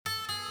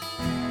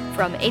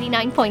from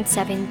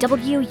 89.7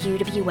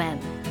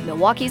 WUWM,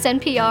 Milwaukee's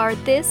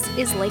NPR. This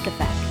is Lake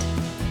Effect.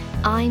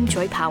 I'm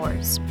Joy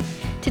Powers.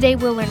 Today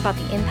we'll learn about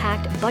the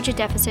impact budget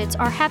deficits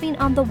are having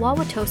on the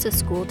Wauwatosa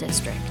School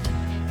District.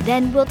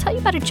 Then we'll tell you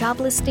about a job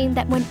listing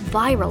that went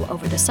viral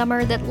over the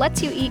summer that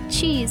lets you eat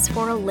cheese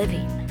for a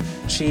living.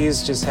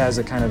 Cheese just has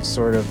a kind of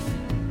sort of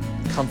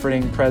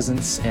comforting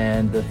presence,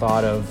 and the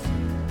thought of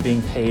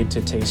being paid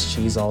to taste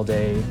cheese all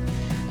day.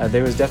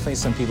 There was definitely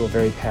some people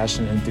very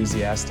passionate and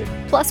enthusiastic.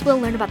 Plus, we'll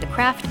learn about the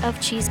craft of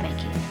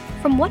cheesemaking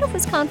from one of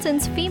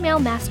Wisconsin's female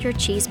master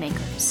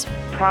cheesemakers.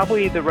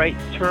 Probably the right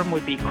term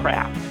would be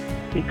craft,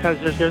 because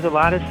there's a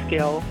lot of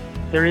skill,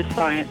 there is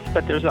science,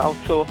 but there's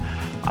also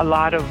a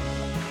lot of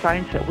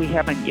science that we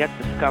haven't yet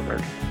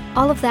discovered.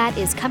 All of that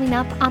is coming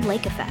up on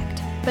Lake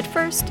Effect. But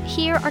first,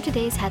 here are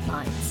today's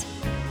headlines.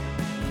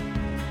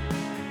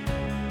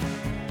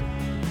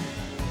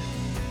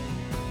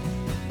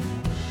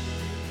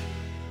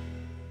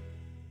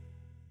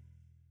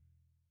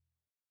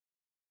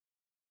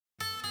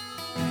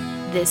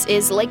 This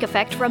is Lake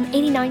Effect from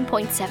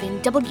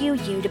 89.7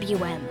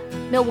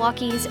 WUWM,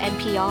 Milwaukee's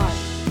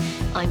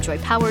NPR. I'm Joy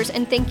Powers,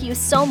 and thank you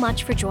so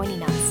much for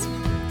joining us.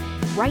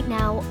 Right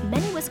now,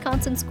 many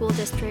Wisconsin school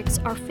districts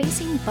are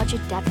facing budget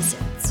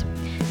deficits.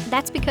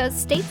 That's because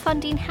state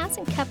funding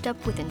hasn't kept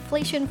up with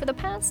inflation for the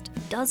past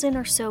dozen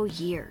or so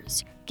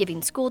years,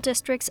 giving school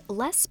districts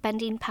less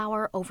spending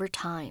power over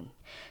time.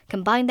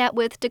 Combine that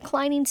with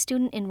declining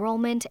student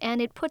enrollment,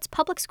 and it puts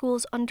public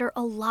schools under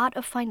a lot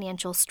of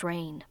financial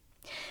strain.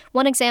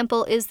 One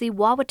example is the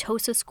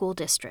Wauwatosa School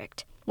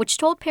District, which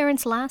told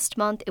parents last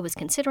month it was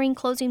considering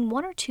closing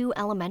one or two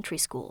elementary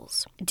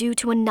schools due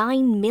to a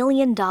 $9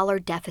 million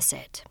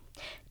deficit.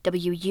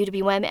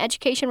 WUWM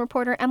education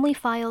reporter Emily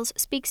Files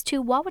speaks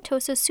to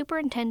Wauwatosa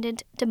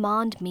Superintendent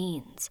Demond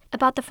Means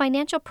about the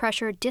financial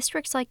pressure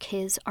districts like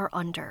his are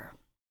under.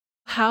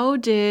 How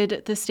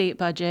did the state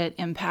budget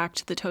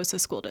impact the Tosa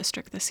School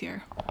District this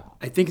year?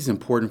 I think it's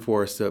important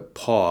for us to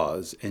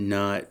pause and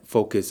not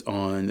focus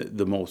on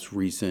the most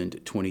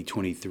recent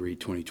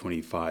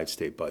 2023-2025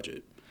 state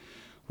budget.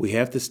 We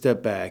have to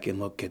step back and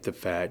look at the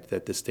fact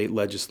that the state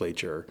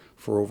legislature,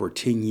 for over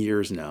 10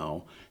 years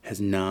now,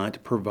 has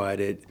not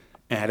provided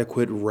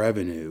adequate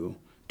revenue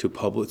to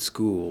public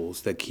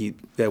schools that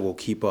will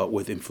keep up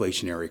with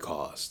inflationary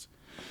costs.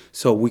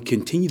 So we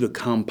continue to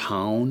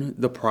compound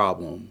the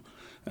problem.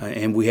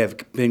 And we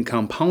have been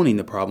compounding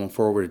the problem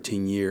for over a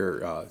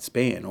 10-year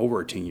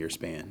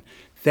span.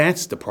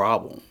 That's the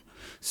problem.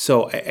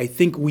 So I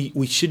think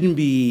we shouldn't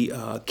be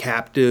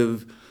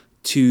captive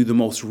to the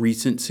most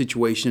recent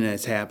situation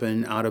that's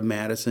happened out of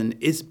Madison.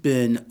 It's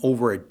been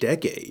over a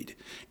decade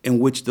in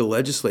which the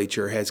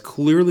legislature has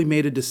clearly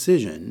made a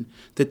decision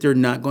that they're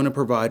not going to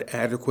provide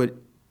adequate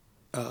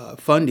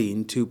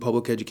funding to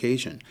public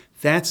education.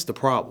 That's the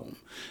problem.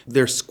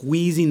 They're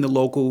squeezing the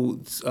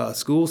local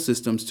school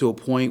systems to a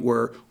point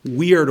where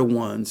we are the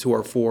ones who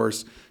are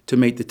forced to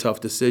make the tough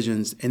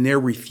decisions, and they're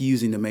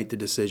refusing to make the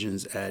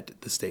decisions at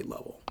the state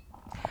level.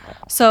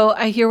 So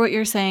I hear what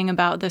you're saying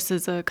about this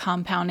is a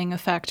compounding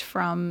effect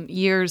from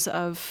years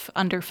of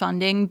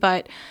underfunding,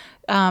 but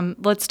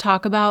let's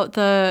talk about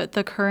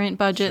the current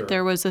budget. Sure.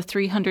 There was a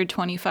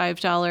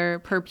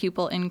 $325 per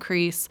pupil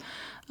increase.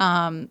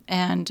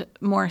 And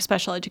more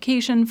special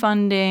education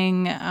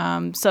funding.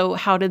 So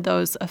how did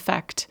those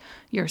affect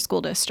your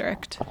school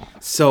district?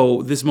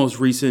 So this most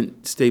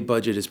recent state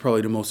budget is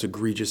probably the most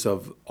egregious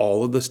of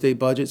all of the state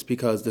budgets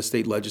because the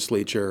state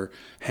legislature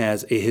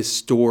has a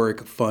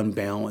historic fund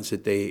balance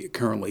that they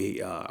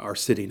currently are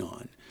sitting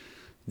on.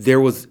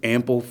 There was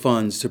ample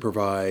funds to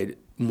provide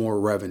more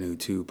revenue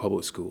to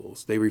public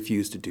schools. They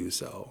refused to do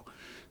so.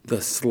 The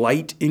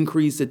slight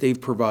increase that they've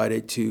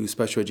provided to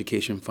special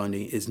education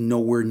funding is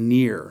nowhere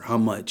near how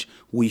much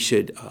we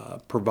should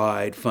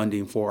provide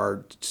funding for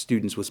our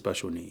students with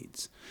special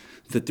needs.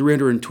 The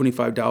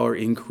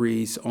 $325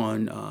 increase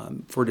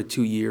for the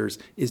 2 years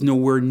is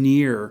nowhere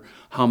near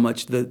how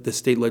much the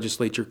state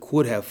legislature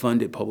could have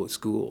funded public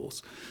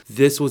schools.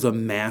 This was a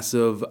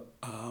massive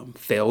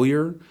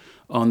failure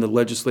on the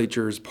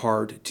legislature's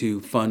part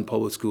to fund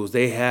public schools.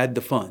 They had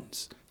the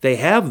funds. They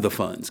have the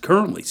funds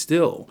currently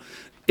still.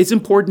 It's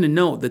important to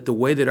note that the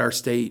way that our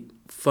state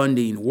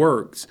funding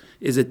works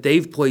is that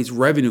they've placed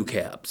revenue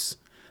caps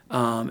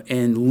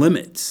and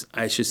limits,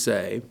 I should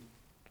say,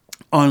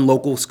 on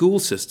local school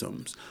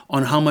systems,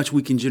 on how much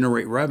we can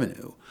generate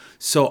revenue.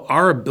 So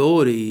our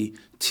ability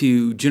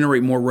to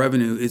generate more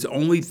revenue is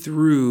only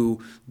through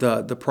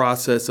the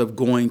process of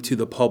going to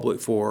the public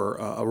for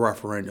a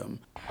referendum.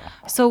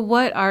 So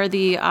what are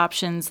the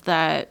options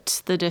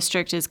that the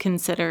district is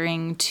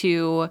considering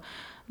to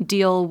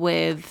deal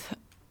with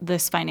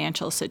this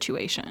financial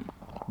situation?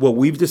 What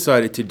we've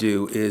decided to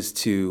do is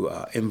to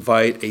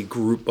invite a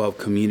group of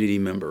community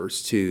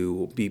members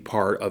to be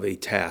part of a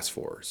task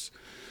force.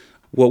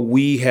 What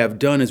we have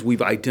done is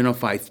we've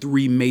identified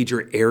three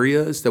major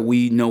areas that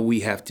we know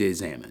we have to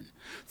examine.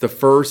 The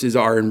first is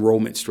our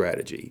enrollment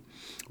strategy.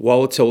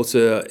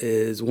 Wauwatosa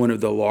is one of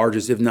the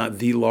largest, if not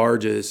the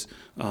largest,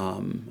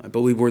 I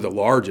believe we're the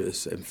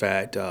largest, in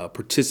fact,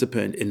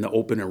 participant in the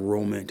open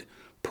enrollment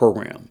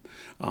program.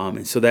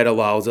 And so that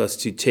allows us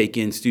to take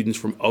in students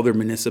from other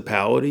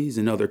municipalities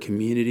and other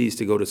communities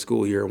to go to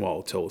school here in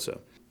Wauwatosa.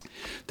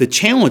 The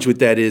challenge with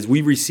that is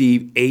we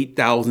receive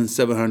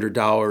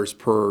 $8,700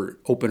 per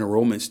open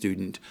enrollment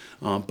student,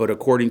 but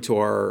according to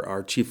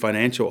our chief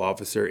financial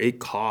officer, it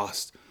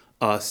costs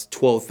us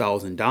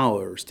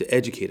 $12,000 to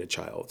educate a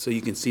child. So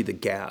you can see the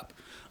gap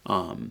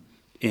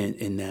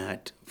in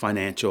that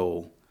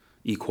financial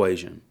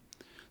equation.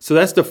 So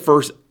that's the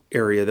first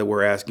area that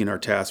we're asking our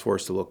task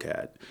force to look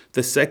at.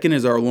 The second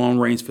is our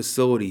long-range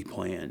facility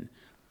plan.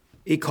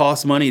 It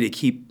costs money to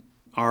keep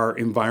our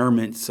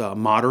environments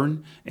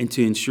modern and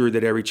to ensure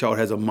that every child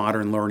has a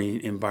modern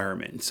learning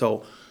environment.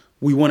 So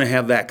we want to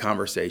have that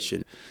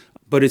conversation.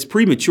 But it's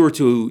premature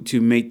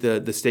to make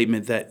the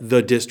statement that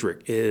the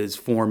district is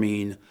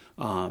forming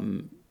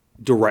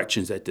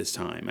directions at this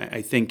time.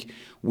 I think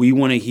we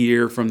want to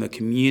hear from the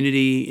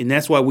community, and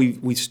that's why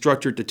we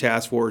structured the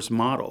task force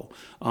model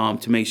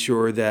to make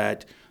sure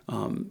that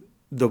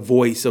the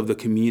voice of the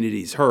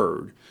community is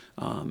heard.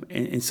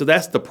 And so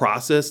that's the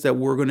process that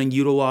we're going to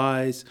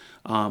utilize.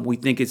 We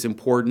think it's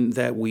important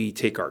that we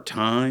take our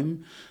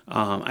time.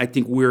 I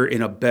think we're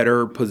in a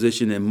better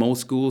position than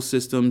most school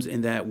systems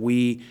in that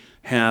we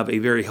have a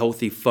very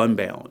healthy fund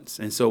balance.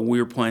 And so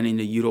we're planning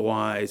to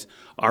utilize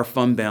our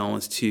fund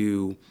balance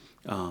to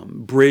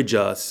bridge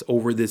us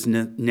over this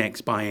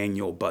next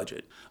biannual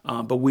budget.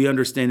 But we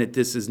understand that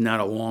this is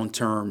not a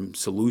long-term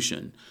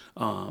solution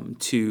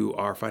to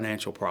our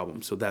financial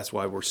problems. So that's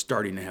why we're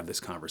starting to have this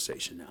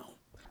conversation now.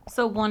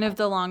 So one of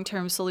the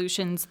long-term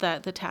solutions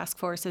that the task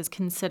force is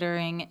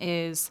considering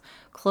is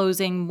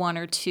closing one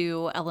or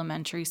two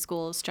elementary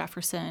schools,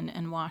 Jefferson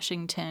and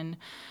Washington.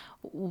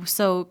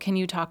 So can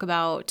you talk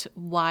about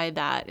why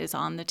that is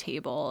on the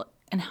table,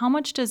 and how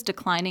much does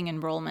declining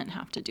enrollment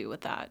have to do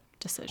with that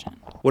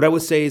decision? What I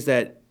would say is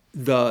that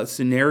the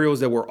scenarios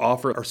that were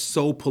offered are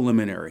so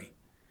preliminary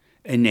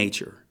in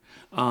nature,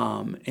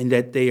 and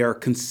that they are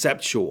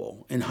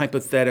conceptual and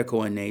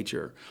hypothetical in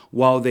nature,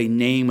 while they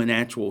name an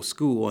actual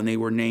school, and they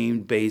were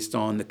named based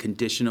on the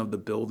condition of the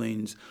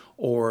buildings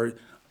or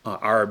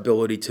our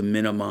ability to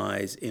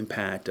minimize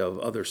impact of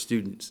other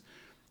students.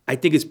 I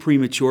think it's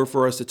premature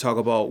for us to talk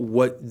about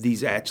what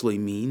these actually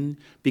mean,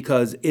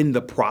 because in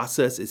the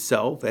process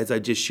itself, as I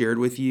just shared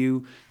with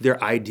you,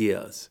 they're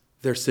ideas,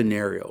 they're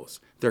scenarios,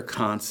 they're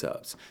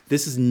concepts.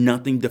 This is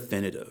nothing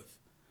definitive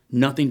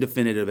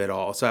at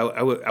all. So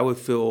I would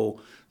feel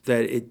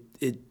that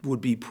it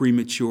would be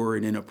premature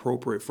and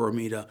inappropriate for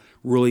me to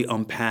really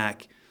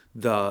unpack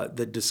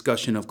the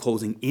discussion of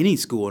closing any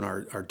school in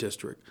our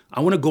district.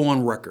 I want to go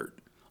on record.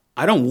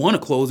 I don't want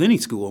to close any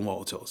school in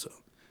Wauwatosa.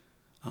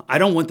 I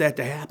don't want that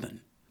to happen.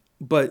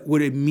 But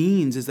what it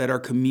means is that our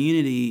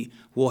community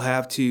will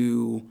have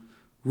to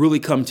really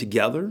come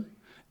together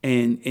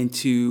and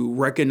to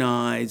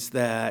recognize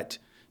that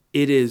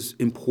it is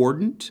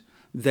important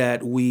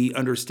that we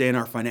understand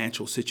our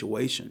financial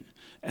situation.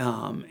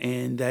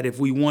 And that if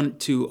we want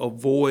to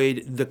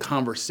avoid the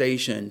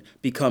conversation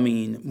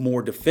becoming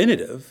more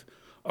definitive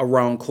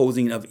around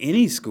closing of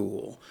any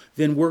school,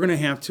 then we're going to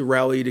have to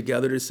rally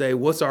together to say,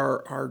 what's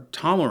our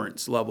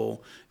tolerance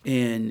level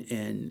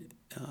in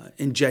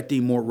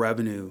injecting more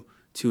revenue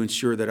to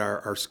ensure that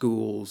our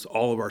schools,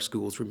 all of our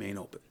schools, remain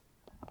open.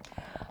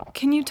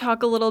 Can you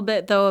talk a little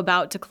bit, though,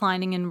 about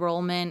declining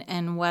enrollment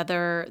and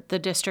whether the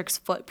district's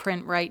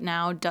footprint right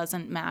now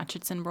doesn't match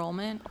its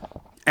enrollment?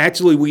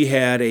 Actually, we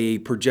had a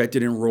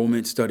projected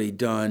enrollment study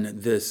done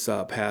this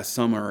past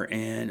summer,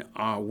 and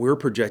we're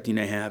projecting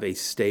to have a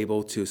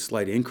stable to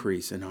slight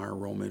increase in our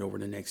enrollment over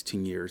the next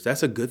 10 years.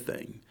 That's a good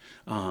thing.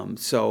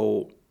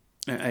 So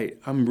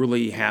I'm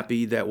really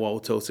happy that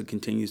Wauwatosa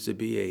continues to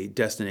be a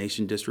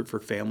destination district for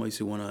families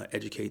who want to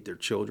educate their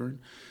children,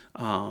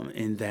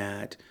 and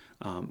that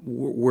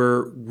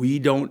we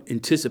don't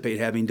anticipate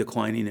having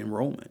declining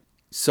enrollment.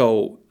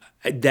 So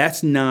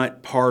that's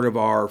not part of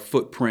our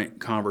footprint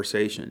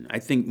conversation. I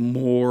think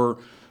more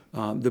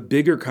the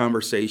bigger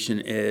conversation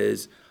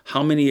is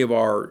how many of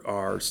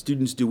our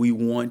students do we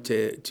want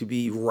to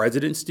be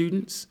resident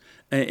students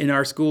in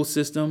our school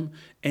system,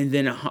 and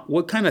then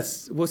what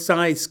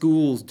size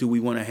schools do we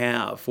want to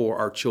have for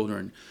our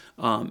children?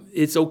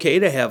 It's okay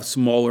to have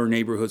smaller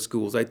neighborhood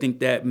schools. I think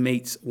that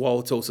makes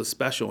Wauwatosa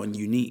special and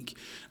unique,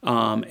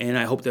 and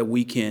I hope that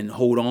we can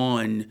hold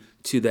on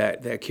to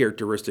that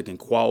characteristic and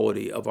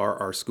quality of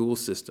our school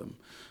system.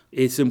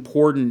 It's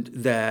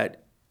important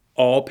that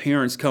all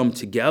parents come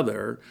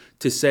together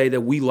to say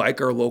that we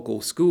like our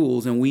local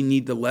schools and we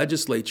need the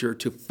legislature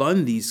to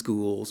fund these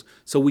schools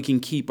so we can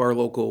keep our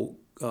local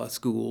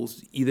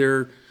schools,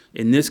 either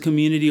in this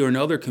community or in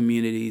other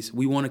communities.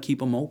 We want to keep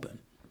them open.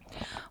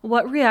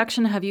 What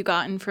reaction have you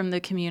gotten from the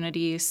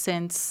community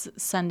since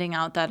sending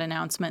out that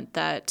announcement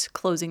that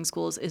closing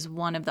schools is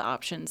one of the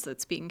options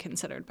that's being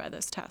considered by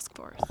this task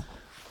force?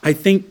 I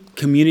think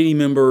community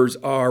members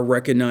are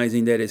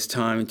recognizing that it's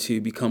time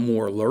to become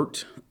more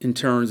alert in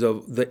terms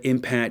of the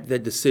impact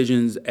that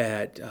decisions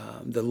at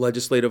the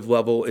legislative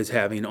level is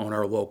having on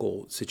our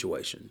local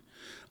situation.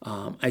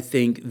 I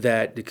think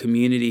that the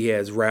community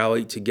has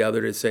rallied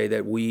together to say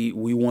that we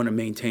want to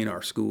maintain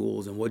our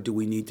schools, and what do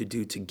we need to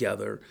do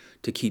together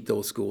to keep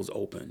those schools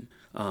open.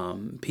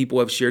 People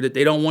have shared that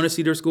they don't want to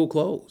see their school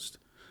closed.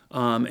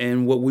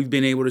 And what we've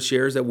been able to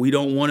share is that we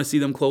don't want to see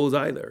them close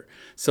either.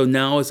 So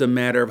now it's a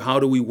matter of how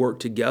do we work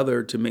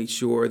together to make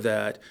sure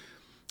that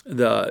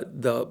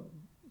the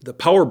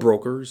power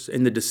brokers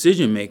and the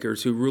decision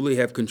makers who really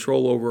have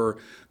control over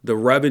the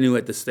revenue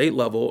at the state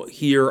level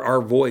hear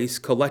our voice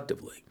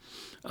collectively.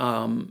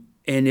 And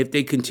if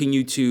they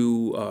continue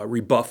to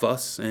rebuff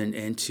us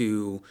and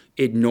to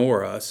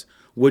ignore us,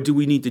 what do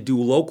we need to do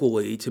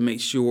locally to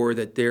make sure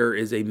that there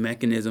is a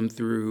mechanism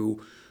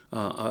through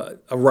a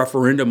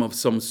referendum of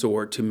some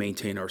sort to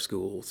maintain our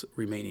schools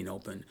remaining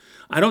open?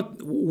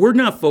 We're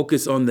not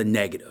focused on the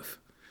negative.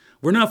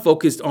 We're not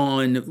focused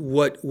on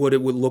what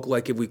it would look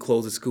like if we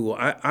close a school.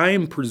 I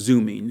am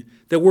presuming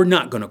that we're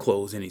not going to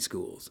close any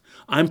schools.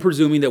 I'm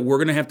presuming that we're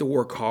going to have to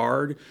work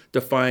hard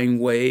to find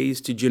ways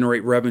to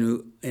generate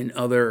revenue in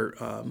other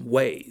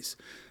ways.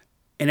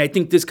 And I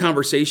think this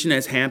conversation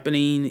that's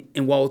happening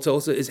in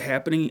Wauwatosa is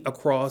happening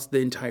across the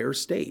entire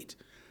state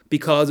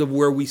because of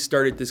where we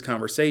started this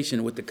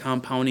conversation with the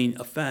compounding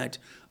effect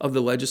of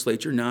the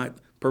legislature not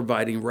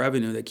providing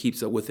revenue that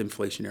keeps up with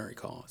inflationary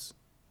costs.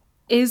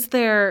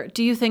 Do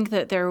you think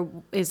that there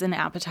is an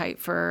appetite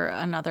for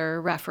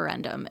another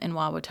referendum in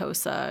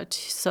Wauwatosa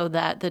so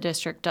that the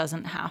district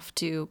doesn't have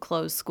to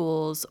close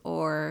schools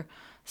or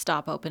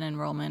stop open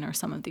enrollment or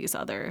some of these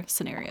other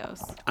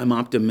scenarios? I'm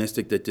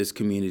optimistic that this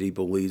community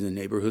believes in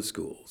neighborhood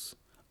schools.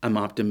 I'm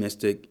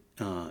optimistic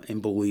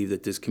and believe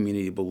that this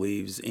community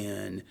believes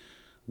in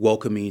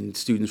welcoming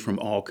students from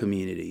all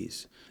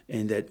communities,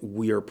 and that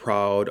we are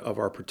proud of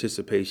our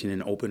participation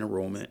in open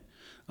enrollment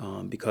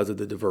because of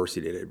the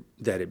diversity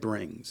that it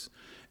brings.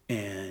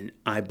 And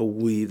I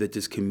believe that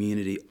this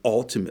community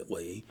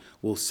ultimately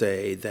will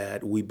say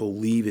that we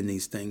believe in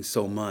these things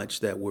so much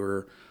that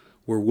we're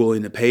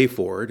willing to pay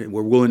for it, and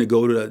we're willing to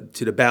go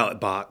to the ballot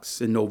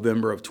box in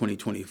November of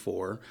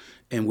 2024,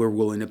 and we're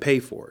willing to pay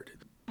for it.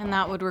 And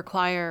that would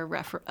require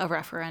a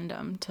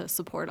referendum to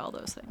support all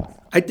those things.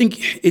 I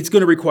think it's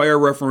going to require a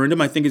referendum.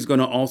 I think it's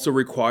going to also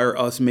require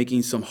us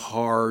making some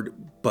hard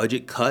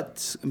budget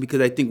cuts, because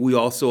I think we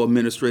also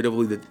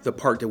administratively, the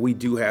part that we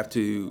do have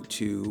to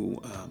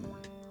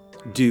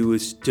do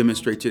is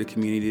demonstrate to the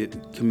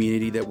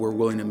community that we're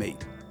willing to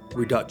make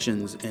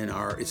reductions in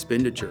our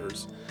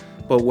expenditures.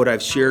 But what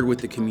I've shared with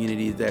the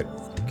community is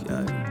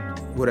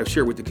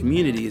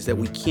that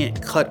we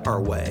can't cut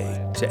our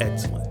way to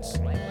excellence.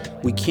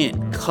 We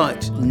can't cut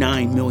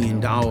 $9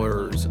 million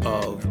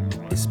of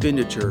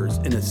expenditures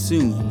and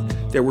assume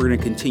that we're going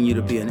to continue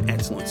to be an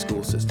excellent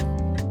school system.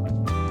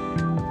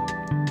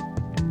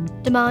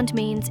 Demond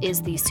Means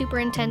is the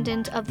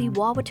superintendent of the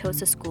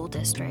Wauwatosa School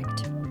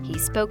District. He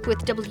spoke with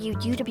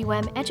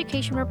WUWM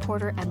education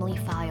reporter Emily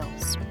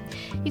Files.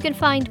 You can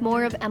find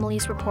more of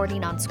Emily's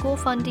reporting on school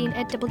funding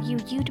at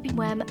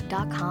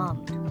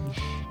WUWM.com.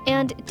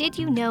 And did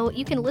you know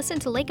you can listen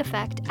to Lake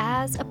Effect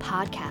as a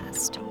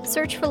podcast?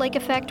 Search for Lake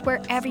Effect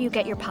wherever you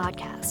get your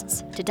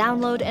podcasts to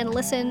download and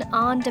listen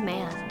on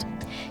demand.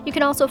 You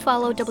can also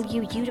follow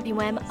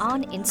WUWM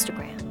on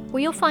Instagram,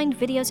 where you'll find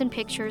videos and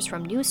pictures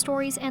from news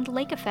stories and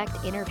Lake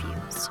Effect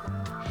interviews.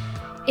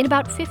 In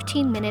about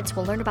 15 minutes,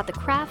 we'll learn about the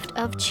craft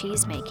of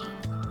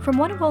cheesemaking from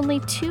one of only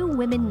 2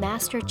 women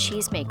master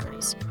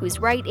cheesemakers, who's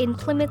right in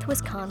Plymouth,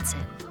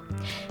 Wisconsin.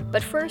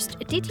 But first,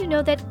 did you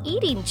know that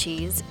eating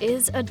cheese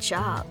is a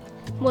job?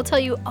 We'll tell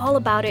you all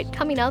about it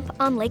coming up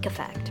on Lake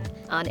Effect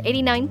on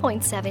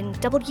 89.7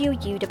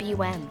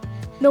 WUWM,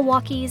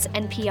 Milwaukee's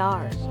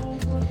NPR.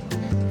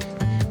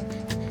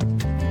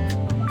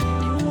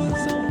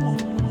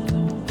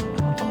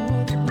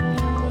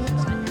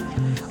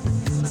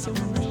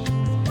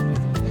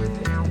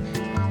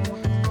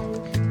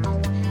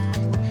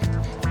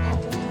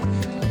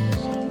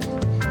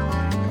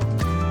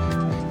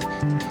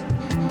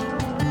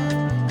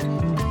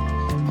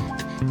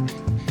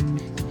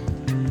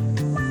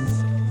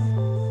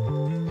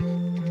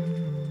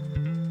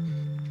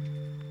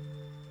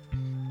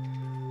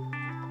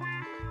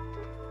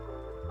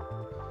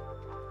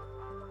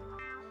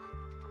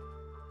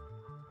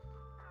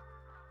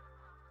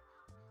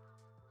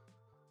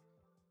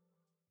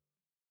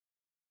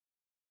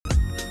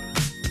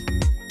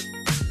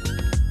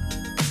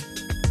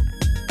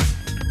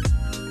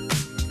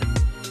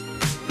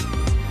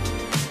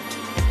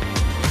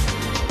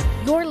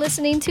 You're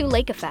listening to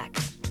Lake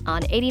Effect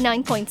on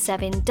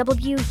 89.7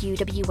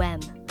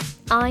 WUWM.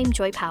 I'm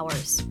Joy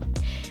Powers.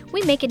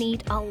 We make and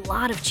eat a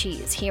lot of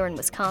cheese here in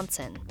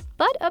Wisconsin,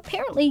 but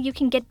apparently you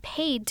can get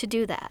paid to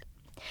do that.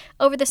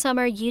 Over the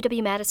summer,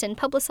 UW-Madison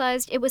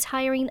publicized it was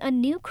hiring a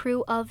new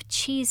crew of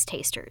cheese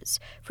tasters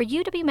for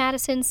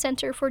UW-Madison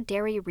Center for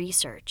Dairy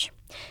Research.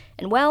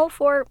 And well,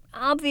 for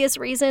obvious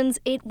reasons,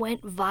 it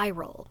went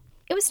viral.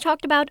 It was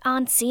talked about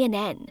on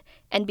CNN,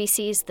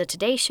 NBC's The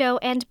Today Show,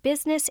 and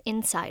Business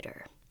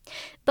Insider.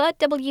 But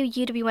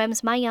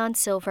WUWM's Mayan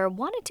Silver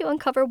wanted to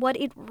uncover what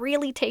it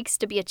really takes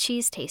to be a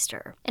cheese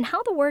taster and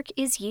how the work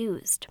is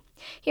used.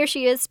 Here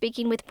she is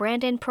speaking with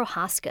Brandon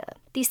Prohaska,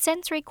 the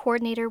sensory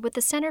coordinator with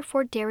the Center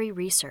for Dairy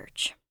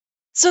Research.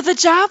 So the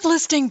job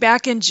listing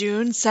back in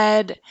June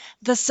said,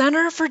 the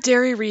Center for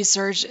Dairy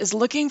Research is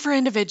looking for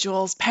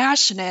individuals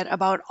passionate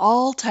about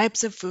all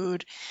types of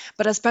food,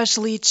 but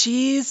especially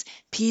cheese,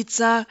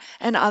 pizza,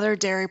 and other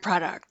dairy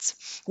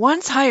products.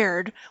 Once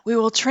hired, we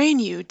will train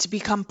you to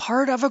become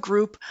part of a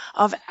group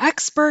of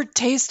expert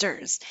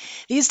tasters.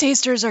 These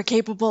tasters are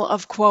capable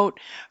of, quote,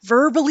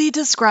 verbally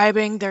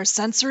describing their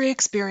sensory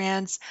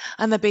experience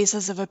on the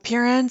basis of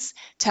appearance,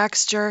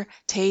 texture,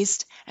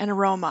 taste, and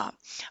aroma.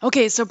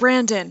 Okay, so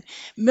Brandon,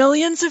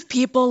 millions of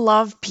people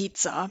love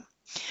pizza.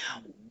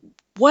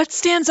 What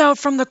stands out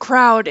from the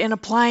crowd in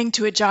applying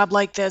to a job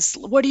like this?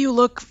 What do you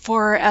look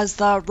for as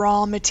the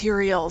raw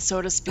material,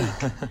 so to speak?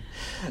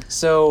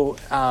 So,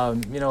 a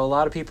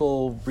lot of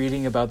people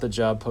reading about the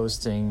job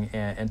posting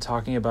and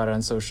talking about it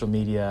on social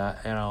media,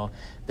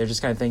 they're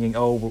just kind of thinking,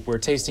 oh, we're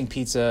tasting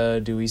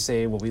pizza. Do we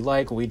say what we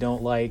like, what we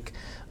don't like?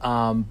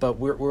 But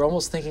we're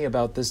almost thinking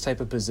about this type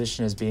of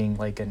position as being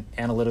like an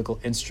analytical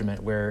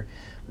instrument where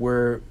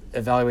we're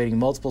evaluating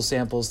multiple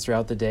samples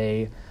throughout the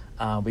day.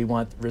 We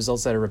want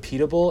results that are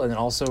repeatable and then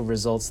also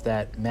results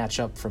that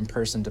match up from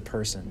person to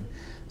person.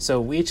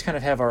 So we each kind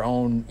of have our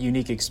own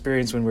unique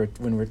experience when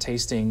we're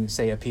tasting,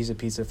 say, a piece of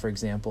pizza, for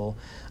example.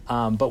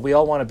 But we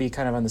all want to be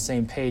kind of on the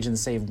same page and the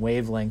same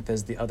wavelength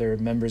as the other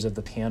members of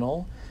the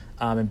panel,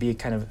 and be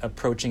kind of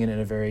approaching it in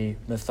a very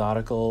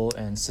methodical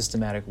and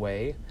systematic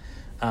way.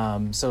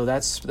 So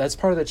that's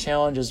part of the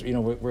challenge is,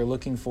 we're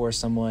looking for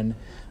someone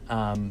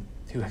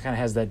who kind of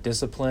has that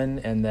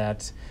discipline and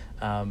that,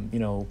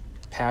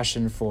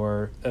 passion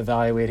for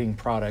evaluating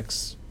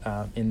products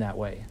in that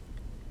way.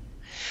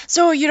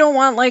 So you don't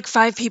want like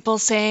 5 people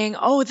saying,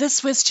 oh, this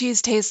Swiss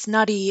cheese tastes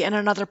nutty, and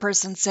another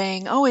person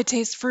saying, oh, it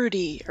tastes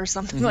fruity, or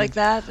something like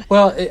that?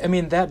 Well,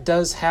 that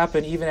does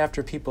happen even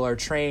after people are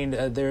trained.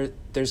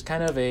 There's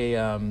kind of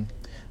a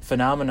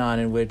phenomenon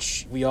in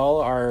which we all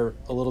are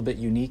a little bit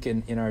unique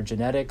in our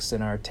genetics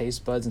and our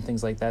taste buds and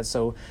things like that.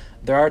 So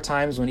there are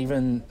times when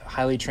even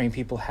highly trained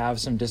people have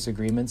some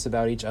disagreements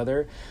about each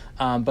other.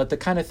 But the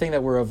kind of thing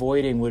that we're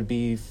avoiding would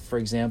be, for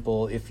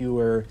example, if you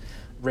were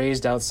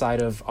raised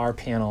outside of our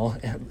panel,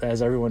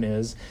 as everyone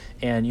is,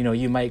 and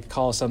you might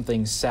call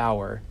something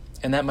sour,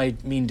 and that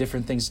might mean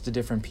different things to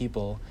different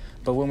people.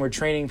 But when we're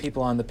training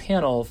people on the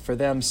panel, for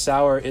them,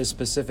 sour is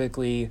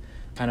specifically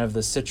kind of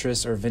the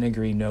citrus or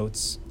vinegary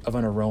notes of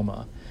an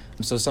aroma.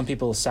 So some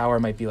people, sour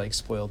might be like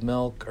spoiled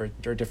milk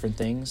or different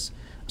things.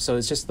 So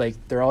it's just like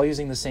they're all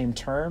using the same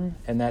term,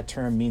 and that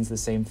term means the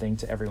same thing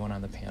to everyone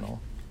on the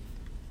panel.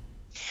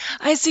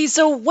 I see.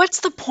 So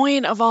what's the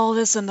point of all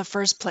this in the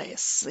first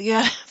place?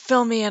 Yeah,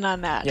 fill me in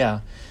on that.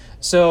 Yeah.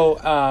 So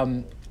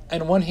on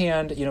one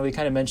hand, we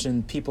kind of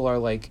mentioned people are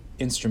like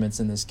instruments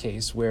in this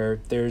case, where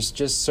there's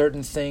just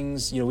certain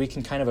things, we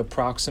can kind of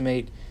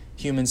approximate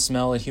human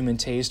smell and human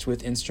taste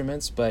with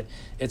instruments, but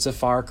it's a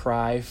far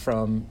cry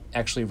from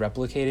actually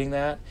replicating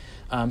that.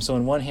 So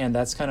on one hand,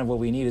 that's kind of what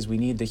we need, is we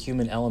need the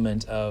human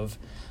element of,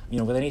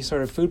 with any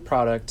sort of food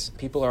product,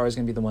 people are always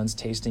going to be the ones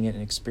tasting it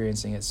and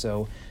experiencing it.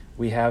 So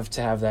we have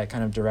to have that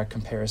kind of direct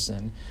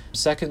comparison.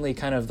 Secondly,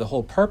 kind of the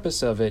whole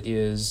purpose of it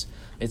is,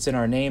 it's in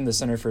our name, the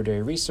Center for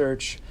Dairy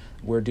Research.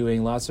 We're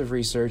doing lots of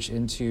research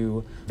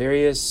into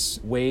various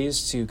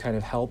ways to kind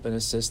of help and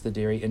assist the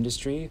dairy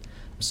industry.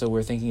 So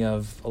we're thinking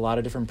of a lot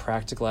of different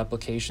practical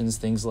applications,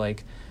 things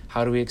like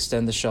how do we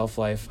extend the shelf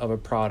life of a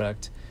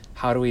product?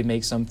 How do we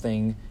make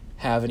something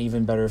have an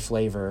even better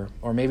flavor?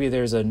 Or maybe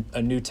there's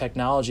a new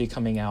technology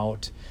coming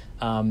out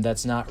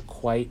that's not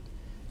quite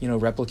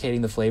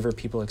replicating the flavor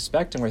people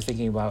expect, and we're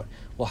thinking about,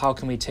 well, how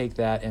can we take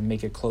that and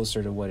make it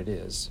closer to what it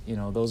is?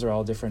 Those are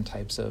all different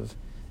types of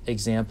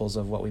examples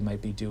of what we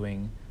might be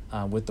doing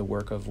with the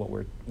work of what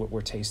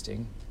we're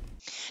tasting.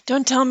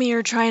 Don't tell me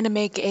you're trying to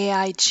make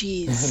AI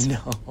cheese.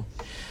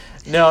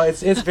 No,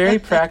 it's very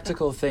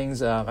practical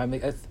things.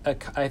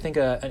 I think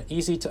an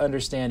easy to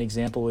understand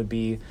example would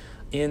be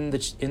in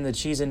the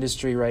cheese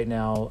industry right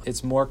now.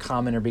 It's more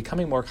common, or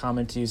becoming more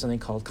common, to use something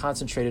called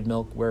concentrated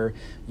milk, where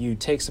you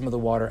take some of the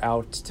water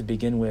out to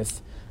begin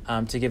with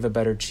to give a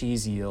better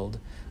cheese yield.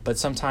 But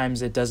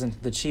sometimes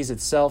the cheese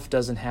itself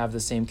doesn't have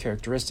the same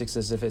characteristics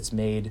as if it's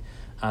made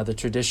the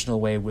traditional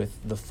way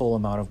with the full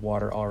amount of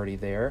water already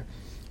there.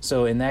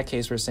 So in that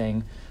case, we're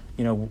saying,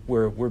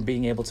 we're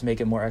being able to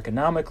make it more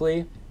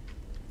economically,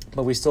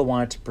 but we still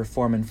want it to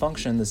perform and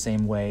function the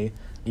same way,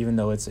 even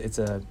though it's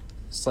a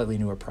slightly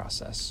newer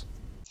process.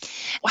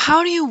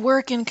 How do you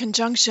work in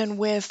conjunction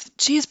with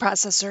cheese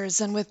processors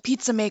and with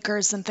pizza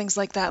makers and things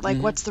like that? Like,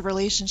 what's the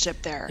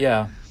relationship there?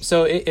 Yeah,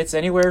 so it's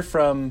anywhere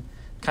from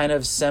kind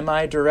of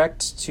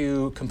semi-direct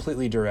to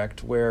completely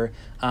direct, where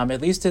at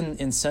least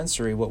in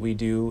sensory, what we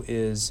do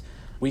is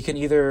we can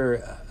either,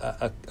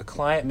 a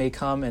client may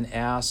come and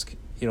ask,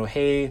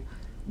 hey,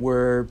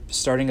 we're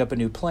starting up a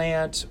new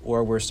plant,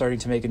 or we're starting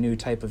to make a new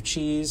type of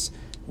cheese.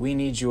 we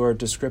need your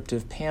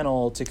descriptive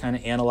panel to kind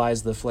of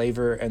analyze the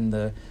flavor and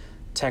the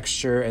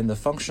texture and the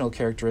functional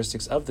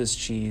characteristics of this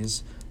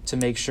cheese to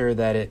make sure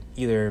that it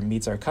either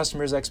meets our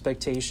customers'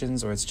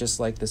 expectations or it's just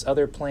like this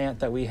other plant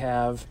that we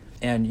have,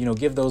 and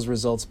give those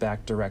results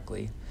back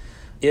directly.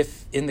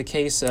 If in the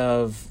case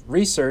of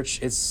research,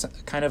 it's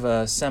kind of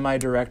a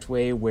semi-direct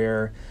way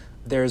where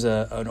there's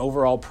an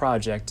overall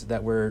project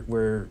that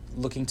we're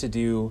looking to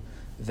do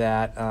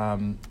that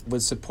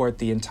would support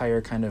the entire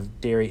kind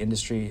of dairy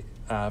industry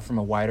from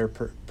a wider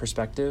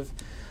perspective.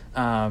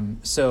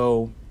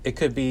 So it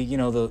could be,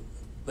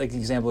 like the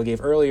example I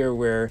gave earlier,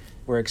 where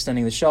we're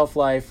extending the shelf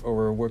life or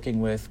we're working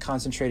with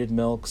concentrated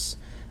milks.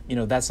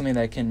 That's something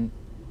that can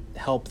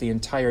help the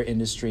entire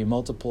industry,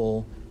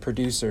 multiple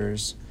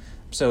producers.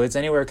 So it's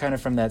anywhere kind of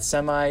from that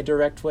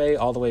semi-direct way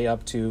all the way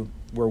up to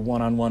we're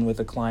one-on-one with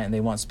a client and they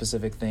want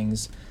specific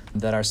things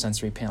that our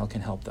sensory panel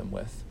can help them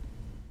with.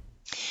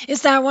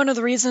 Is that one of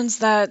the reasons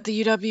that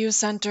the UW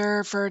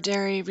Center for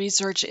Dairy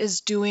Research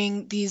is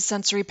doing these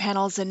sensory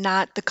panels and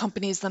not the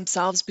companies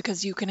themselves,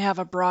 because you can have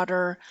a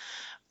broader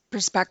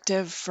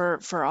perspective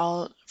for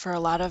a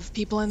lot of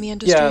people in the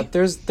industry? Yeah,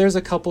 there's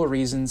a couple of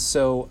reasons.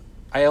 So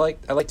I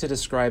like to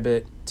describe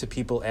it to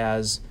people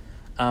as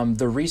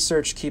the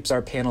research keeps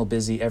our panel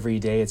busy every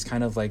day. It's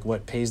kind of like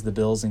what pays the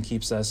bills and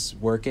keeps us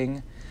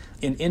working.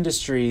 In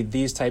industry,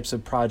 these types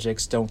of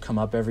projects don't come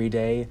up every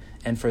day,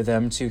 and for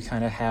them to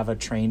kind of have a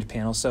trained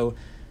panel. So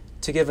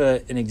to give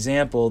an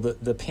example,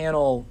 the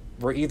panel,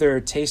 we're either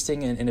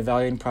tasting and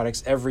evaluating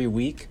products every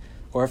week,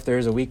 or if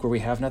there's a week where we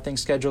have nothing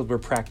scheduled, we're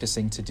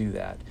practicing to do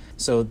that.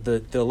 So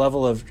the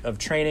level of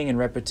training and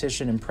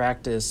repetition and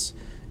practice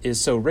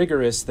is so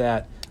rigorous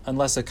that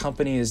unless a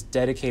company is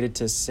dedicated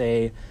to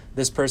say,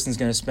 this person's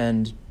going to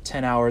spend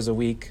 10 hours a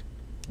week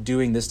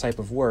doing this type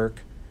of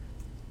work,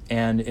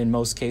 and in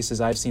most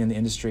cases I've seen in the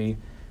industry,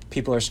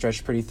 people are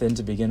stretched pretty thin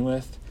to begin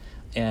with,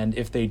 and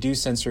if they do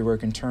sensory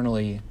work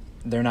internally,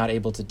 they're not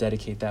able to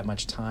dedicate that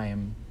much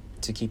time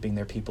to keeping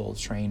their people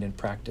trained and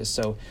practiced.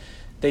 So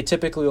they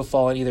typically will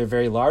fall in either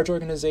very large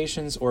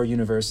organizations or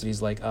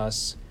universities like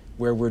us,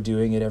 where we're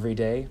doing it every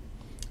day.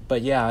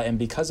 But yeah, and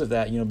because of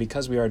that,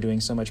 because we are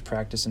doing so much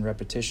practice and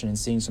repetition and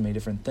seeing so many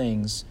different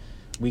things,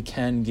 we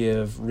can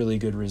give really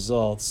good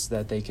results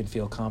that they can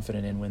feel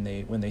confident in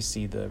when they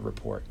see the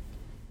report.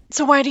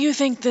 So why do you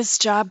think this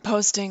job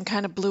posting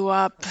kind of blew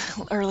up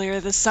earlier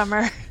this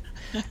summer?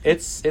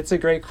 It's a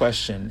great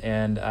question,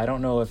 and I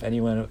don't know if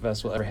anyone of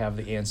us will ever have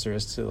the answer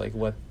as to like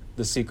what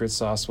the secret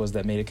sauce was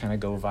that made it kind of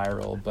go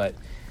viral. But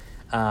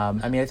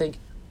I think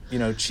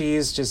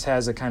cheese just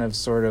has a kind of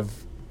sort of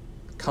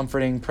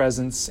comforting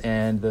presence,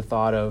 and the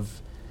thought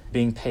of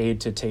being paid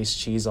to taste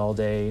cheese all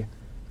day,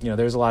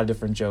 there's a lot of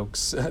different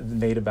jokes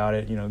made about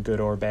it,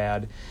 good or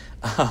bad,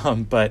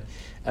 but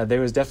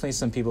there was definitely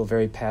some people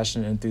very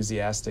passionate and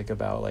enthusiastic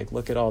about, like,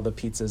 look at all the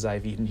pizzas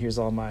I've eaten, here's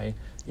all my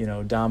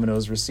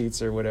Domino's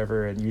receipts or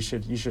whatever, and you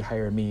should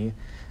hire me.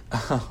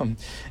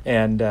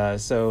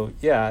 So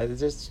yeah,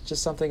 there's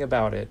just something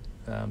about it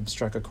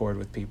struck a chord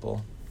with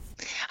people.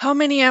 How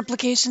many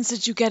applications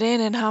did you get in,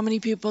 and how many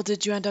people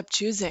did you end up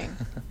choosing?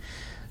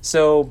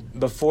 So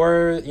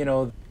before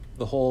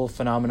the whole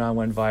phenomenon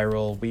went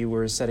viral, we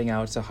were setting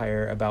out to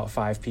hire about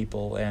 5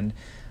 people, and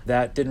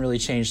that didn't really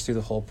change through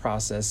the whole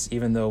process,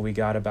 even though we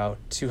got about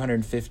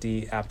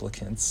 250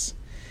 applicants.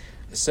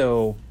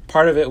 So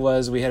part of it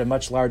was we had a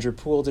much larger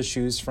pool to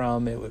choose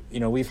from.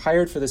 We've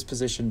hired for this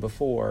position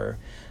before,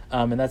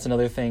 and that's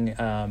another thing,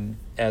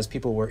 as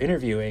people were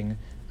interviewing,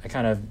 I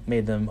kind of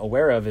made them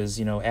aware of is,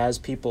 as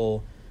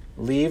people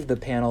leave the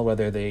panel,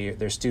 whether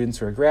they're students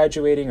who are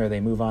graduating or they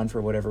move on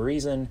for whatever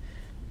reason,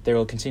 there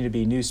will continue to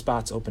be new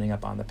spots opening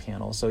up on the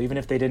panel. So even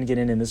if they didn't get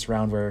in this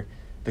round where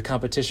the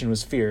competition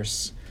was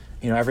fierce,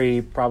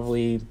 every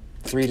probably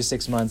 3 to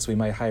 6 months we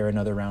might hire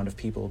another round of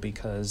people,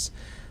 because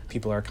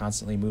people are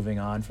constantly moving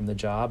on from the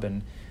job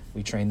and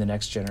we train the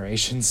next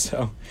generation.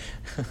 So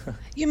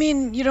You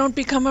mean you don't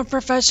become a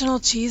professional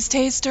cheese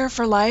taster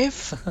for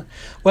life?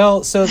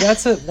 Well, so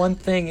that's one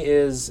thing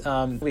is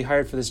we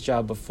hired for this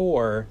job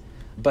before,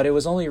 but it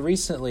was only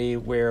recently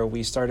where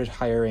we started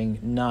hiring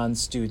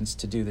non-students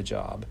to do the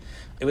job.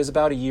 It was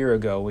about a year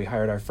ago we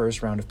hired our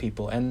first round of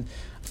people, and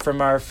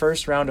from our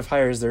first round of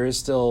hires there is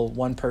still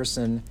one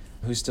person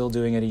who's still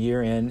doing it a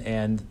year in,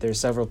 and there's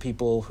several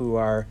people who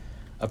are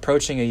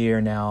approaching a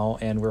year now,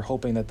 and we're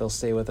hoping that they'll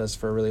stay with us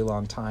for a really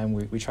long time.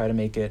 We try to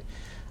make it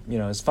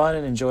as fun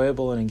and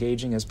enjoyable and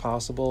engaging as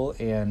possible,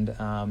 and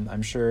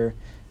I'm sure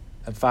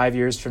 5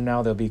 years from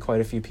now there'll be quite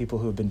a few people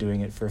who have been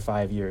doing it for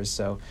 5 years,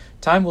 so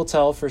time will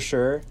tell for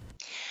sure.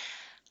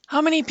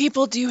 How many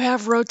people do you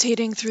have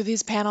rotating through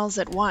these panels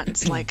at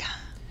once?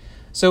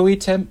 So we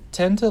tend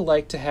to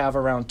like to have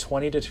around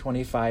 20 to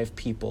 25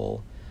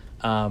 people,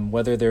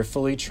 whether they're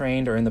fully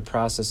trained or in the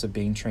process of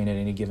being trained at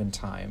any given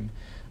time.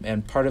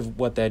 And part of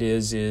what that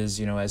is,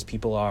 as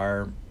people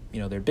are,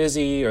 they're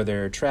busy or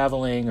they're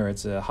traveling or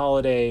it's a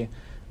holiday,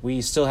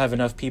 we still have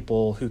enough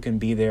people who can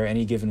be there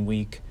any given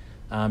week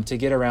to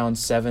get around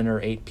 7 or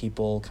 8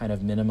 people kind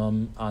of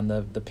minimum on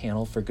the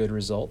panel for good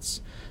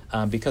results.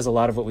 Because a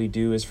lot of what we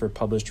do is for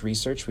published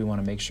research, we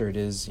want to make sure it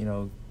is,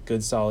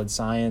 good solid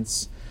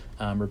science,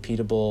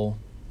 repeatable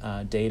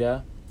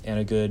data, and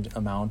a good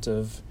amount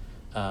of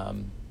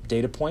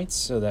data points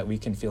so that we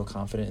can feel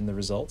confident in the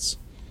results.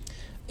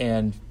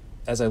 And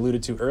as I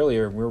alluded to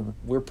earlier,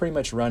 we're pretty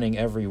much running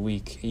every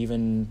week,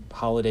 even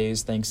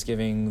holidays,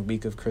 Thanksgiving,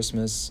 week of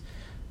Christmas.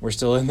 We're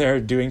still in there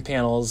doing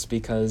panels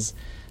because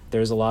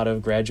there's a lot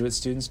of graduate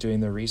students doing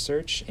their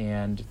research,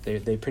 and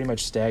they pretty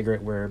much stagger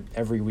it where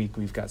every week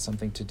we've got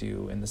something to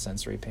do in the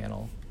sensory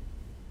panel.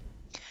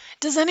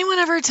 Does anyone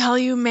ever tell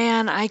you,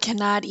 man, I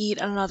cannot eat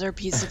another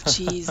piece of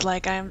cheese?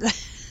 Like I'm.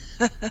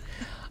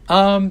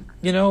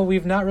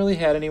 We've not really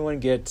had anyone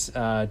get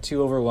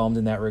too overwhelmed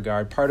in that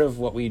regard. Part of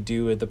what we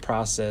do with the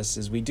process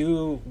is we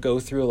do go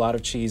through a lot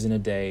of cheese in a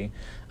day,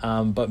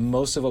 but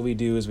most of what we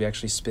do is we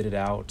actually spit it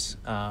out.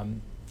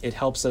 It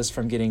helps us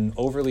from getting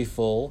overly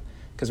full,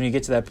 because when you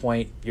get to that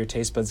point, your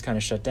taste buds kind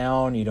of shut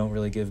down. You don't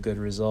really give good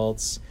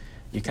results.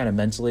 You kind of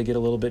mentally get a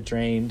little bit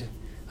drained.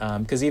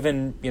 Because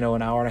even,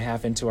 an hour and a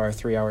half into our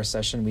 3-hour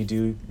session, we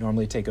do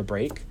normally take a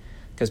break,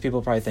 because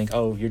people probably think,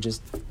 oh, you're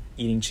just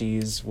eating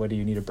cheese. What do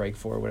you need a break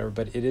for, or whatever?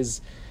 But it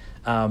is,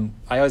 I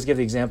always give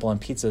the example on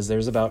pizzas.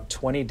 There's about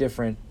 20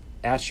 different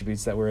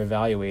attributes that we're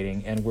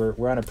evaluating, and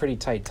we're on a pretty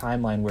tight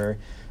timeline where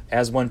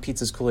as one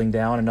pizza's cooling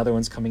down, another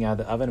one's coming out of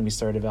the oven, and we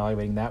start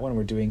evaluating that one.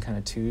 We're doing kind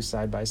of 2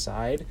 side by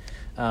side.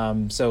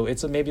 So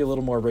it's maybe a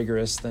little more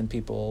rigorous than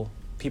people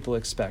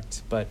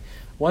expect. But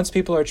once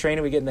people are trained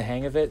and we get in the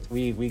hang of it,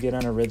 we get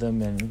on a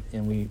rhythm,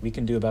 and we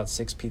can do about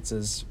 6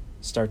 pizzas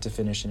start to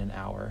finish in an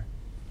hour.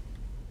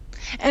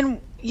 And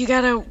you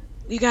gotta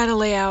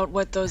lay out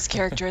what those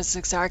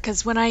characteristics are,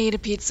 because when I eat a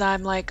pizza,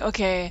 I'm like,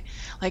 okay,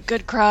 like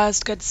good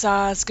crust, good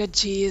sauce, good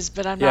cheese,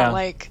 but I'm not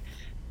like,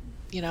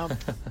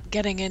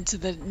 getting into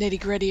the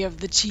nitty gritty of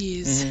the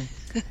cheese.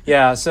 Mm-hmm.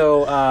 Yeah,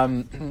 so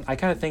I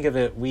kind of think of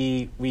it,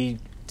 we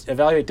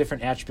evaluate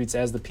different attributes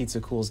as the pizza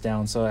cools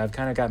down. So I've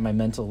kind of got my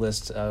mental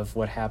list of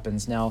what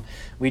happens. Now,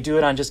 we do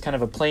it on just kind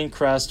of a plain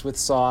crust with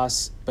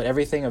sauce, but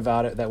everything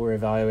about it that we're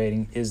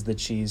evaluating is the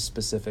cheese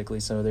specifically.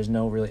 So there's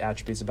no really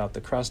attributes about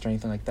the crust or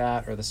anything like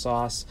that, or the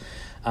sauce.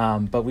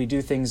 But we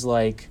do things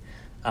like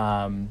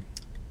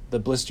the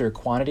blister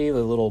quantity,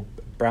 the little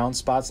brown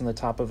spots on the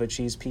top of a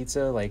cheese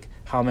pizza, like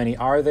how many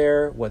are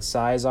there, what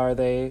size are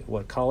they,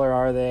 what color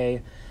are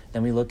they.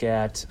 Then we look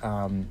at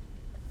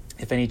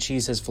if any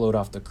cheese has flowed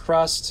off the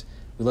crust.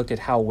 We look at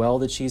how well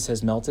the cheese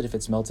has melted, if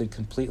it's melted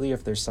completely,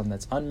 if there's some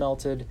that's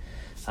unmelted.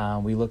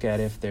 We look at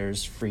if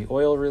there's free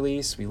oil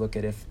release. We look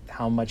at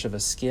how much of a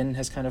skin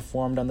has kind of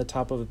formed on the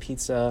top of a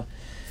pizza.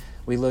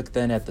 We look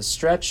then at the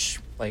stretch,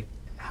 like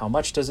how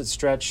much does it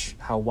stretch,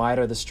 how wide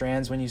are the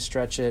strands when you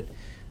stretch it.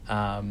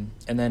 And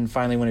then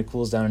finally, when it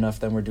cools down enough,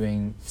 then we're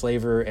doing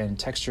flavor and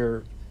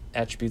texture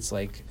attributes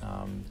like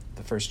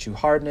the first chew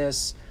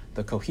hardness,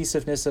 the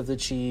cohesiveness of the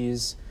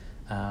cheese,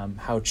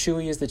 how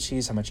chewy is the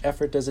cheese, how much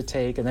effort does it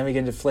take, and then we get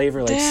into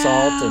flavor like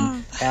salt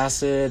and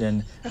acid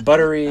and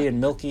buttery and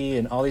milky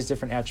and all these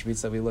different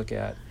attributes that we look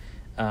at.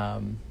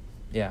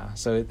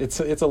 So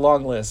it's a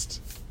long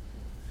list.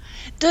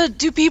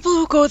 Do people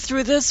who go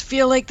through this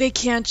feel like they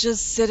can't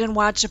just sit and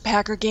watch a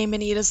Packer game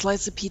and eat a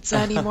slice of pizza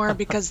anymore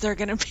because they're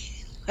going to be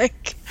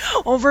like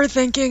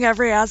overthinking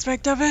every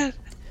aspect of it?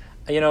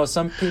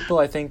 Some people,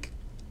 I think,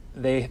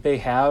 they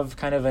have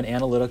kind of an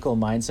analytical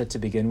mindset to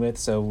begin with.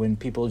 So when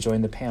people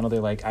join the panel, they're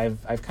like,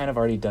 I've kind of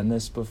already done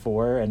this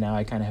before, and now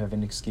I kind of have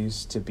an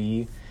excuse to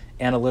be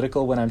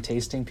analytical when I'm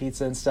tasting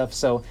pizza and stuff.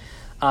 So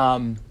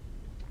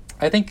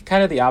I think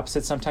kind of the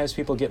opposite. Sometimes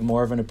people get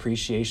more of an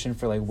appreciation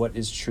for like what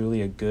is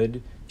truly a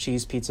good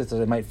cheese pizza. So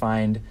they might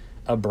find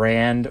a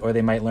brand, or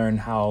they might learn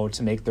how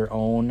to make their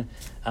own.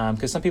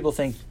 Because some people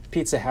think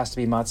pizza has to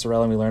be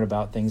mozzarella, and we learn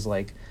about things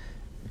like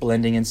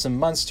blending in some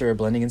Munster,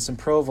 blending in some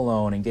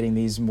provolone, and getting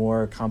these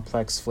more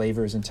complex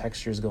flavors and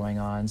textures going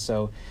on.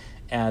 So,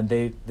 and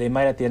they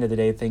might at the end of the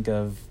day think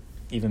of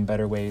even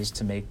better ways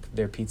to make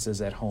their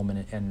pizzas at home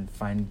and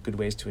find good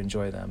ways to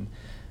enjoy them.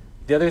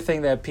 The other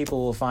thing that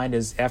people will find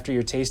is after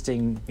you're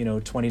tasting,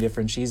 20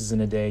 different cheeses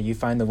in a day, you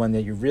find the one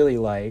that you really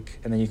like,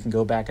 and then you can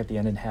go back at the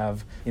end and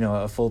have,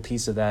 a full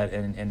piece of that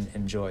and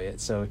enjoy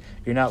it. So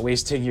you're not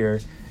wasting your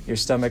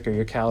stomach or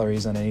your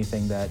calories on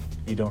anything that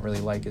you don't really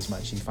like as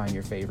much. You find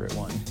your favorite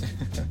one.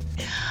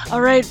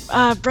 All right,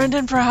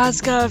 Brendan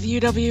Prohaska of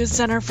UW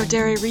Center for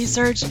Dairy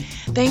Research,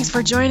 thanks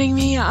for joining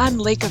me on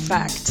Lake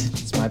Effect.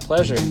 It's my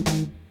pleasure.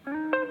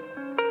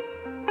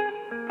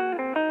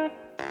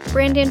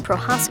 Brandon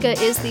Prohaska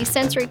is the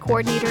sensory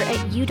coordinator at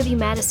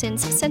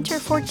UW-Madison's Center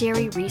for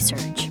Dairy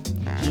Research.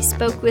 He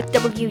spoke with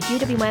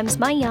WUWM's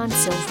Mayan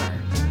Silver.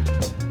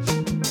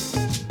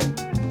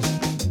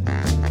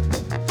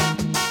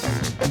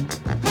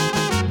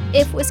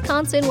 If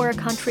Wisconsin were a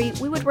country,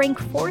 we would rank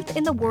 4th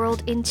in the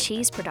world in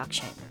cheese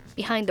production,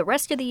 behind the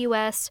rest of the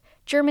U.S.,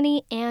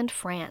 Germany, and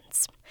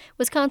France.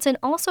 Wisconsin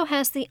also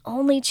has the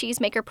only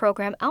cheesemaker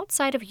program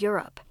outside of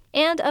Europe.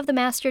 And of the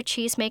master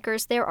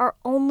cheesemakers, there are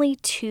only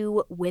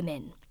 2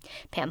 women.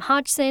 Pam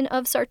Hodgson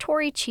of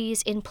Sartori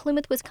Cheese in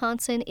Plymouth,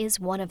 Wisconsin is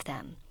one of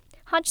them.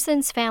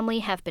 Hodgson's family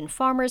have been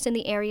farmers in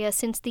the area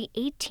since the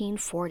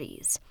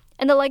 1840s,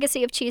 and the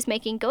legacy of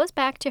cheesemaking goes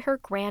back to her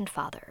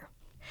grandfather.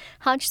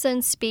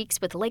 Hodgson speaks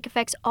with Lake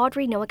Effect's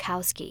Audrey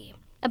Nowakowski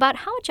about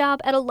how a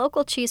job at a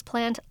local cheese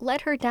plant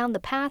led her down the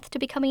path to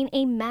becoming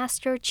a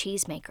master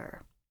cheesemaker.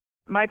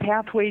 My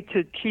pathway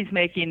to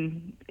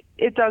cheesemaking,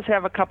 it does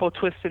have a couple of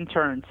twists and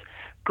turns.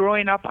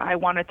 Growing up, I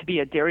wanted to be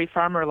a dairy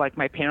farmer like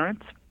my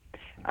parents.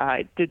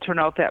 It did turn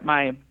out that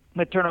my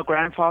maternal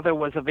grandfather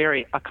was a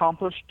very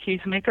accomplished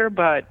cheesemaker,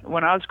 but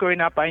when I was growing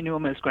up, I knew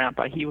him as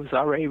Grandpa. He was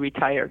already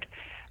retired.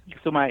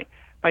 So my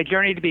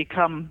journey to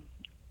become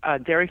a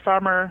dairy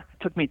farmer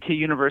took me to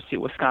University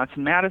of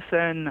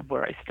Wisconsin-Madison,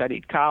 where I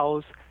studied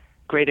cows.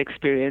 Great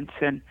experience.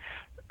 And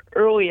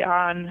early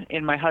on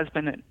in my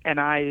husband and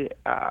I,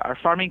 our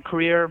farming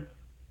career,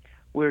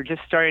 we were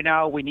just starting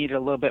out. We needed a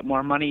little bit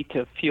more money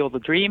to fuel the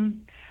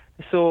dream.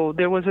 So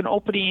there was an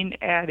opening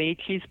at a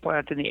cheese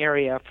plant in the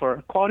area for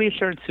a quality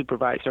assurance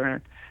supervisor.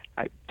 And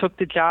I took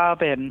the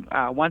job, and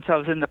once I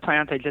was in the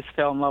plant, I just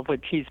fell in love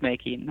with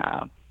cheesemaking.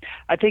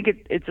 I think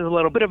it's a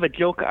little bit of a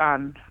joke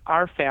on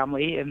our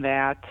family in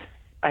that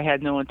I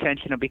had no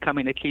intention of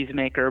becoming a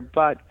cheesemaker,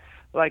 but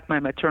like my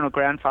maternal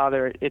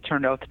grandfather, it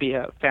turned out to be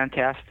a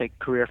fantastic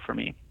career for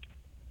me.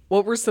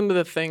 What were some of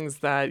the things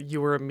that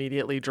you were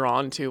immediately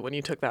drawn to when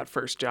you took that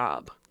first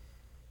job?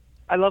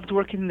 I loved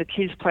working in the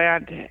cheese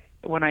plant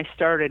when I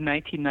started in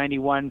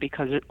 1991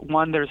 because,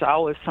 one, there's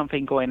always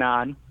something going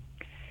on.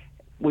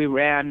 We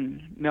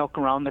ran milk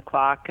around the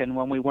clock, and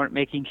when we weren't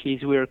making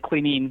cheese, we were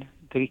cleaning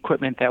the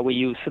equipment that we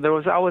used. So there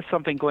was always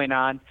something going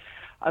on.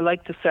 I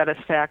liked the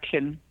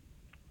satisfaction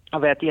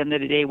of, at the end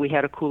of the day, we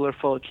had a cooler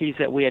full of cheese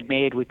that we had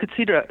made. We could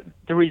see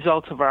the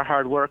results of our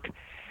hard work.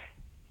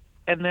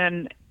 And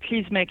then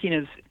cheese making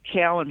is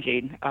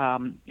challenging.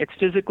 It's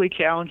physically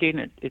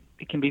challenging.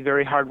 It can be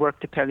very hard work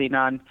depending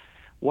on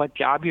what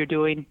job you're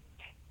doing.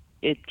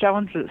 It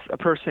challenges a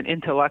person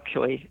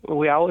intellectually.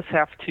 We always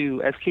have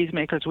to, as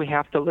cheesemakers, we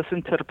have to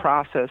listen to the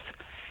process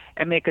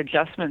and make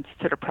adjustments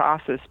to the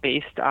process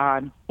based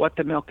on what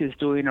the milk is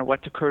doing or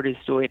what the curd is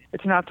doing.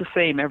 It's not the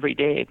same every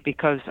day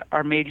because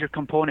our major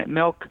component,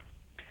 milk,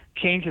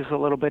 changes a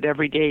little bit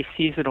every day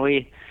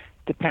seasonally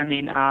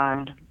depending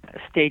on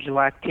stage of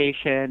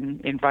lactation,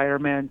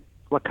 environment,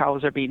 what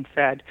cows are being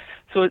fed.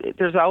 So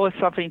there's always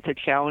something to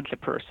challenge a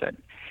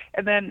person.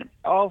 And then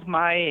all of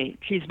my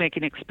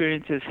cheesemaking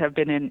experiences have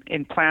been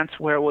in plants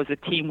where it was a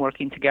team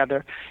working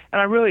together. And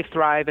I really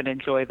thrive and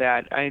enjoy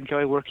that. I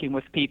enjoy working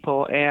with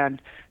people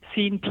and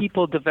seeing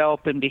people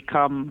develop and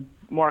become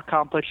more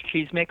accomplished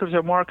cheesemakers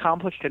or more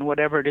accomplished in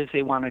whatever it is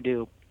they want to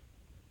do.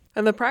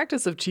 And the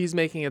practice of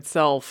cheesemaking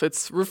itself,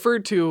 it's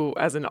referred to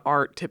as an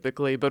art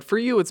typically, but for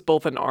you it's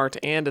both an art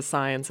and a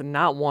science and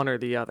not one or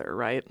the other,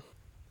 right?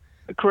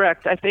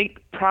 Correct. I think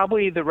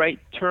probably the right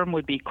term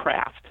would be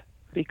craft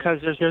because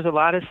there's a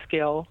lot of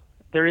skill,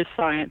 there is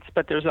science,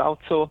 but there's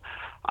also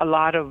a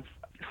lot of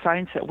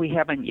science that we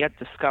haven't yet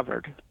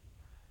discovered.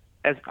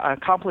 As an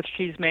accomplished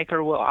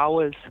cheesemaker will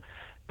always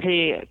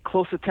pay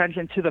close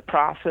attention to the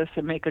process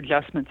and make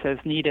adjustments as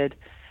needed.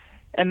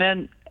 And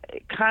then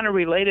kind of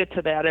related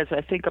to that, as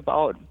I think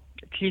about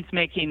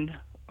cheesemaking,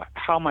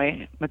 how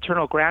my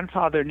maternal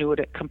grandfather knew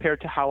it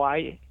compared to how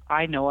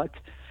I know it,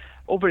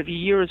 over the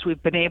years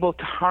we've been able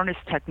to harness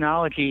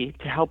technology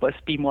to help us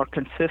be more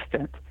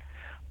consistent.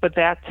 But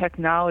that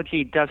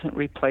technology doesn't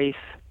replace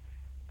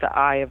the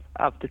eye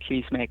of the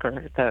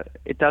cheesemaker.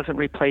 It doesn't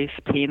replace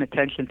paying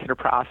attention to the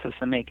process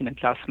and making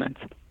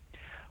adjustments.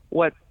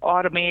 What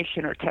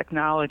automation or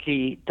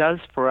technology does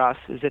for us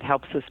is it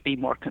helps us be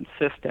more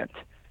consistent.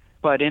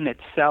 But in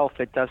itself,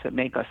 it doesn't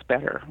make us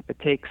better. It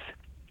takes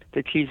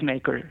the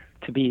cheesemaker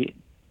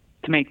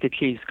to make the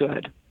cheese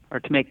good or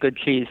to make good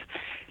cheese.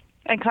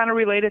 And kind of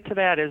related to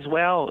that as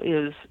well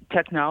is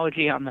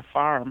technology on the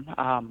farm.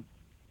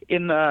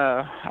 In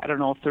the,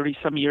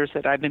 30-some years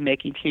that I've been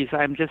making cheese,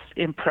 I'm just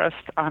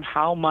impressed on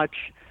how much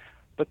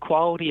the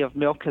quality of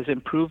milk has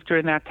improved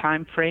during that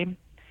time frame.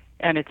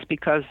 And it's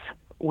because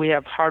we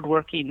have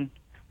hardworking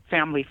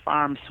family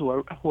farms who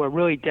are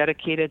really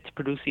dedicated to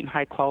producing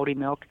high-quality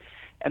milk.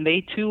 And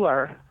they, too,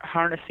 are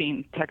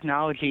harnessing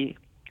technology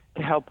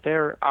to help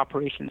their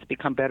operations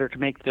become better, to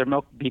make their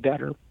milk be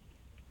better.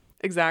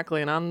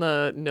 Exactly. And on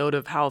the note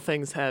of how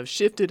things have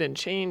shifted and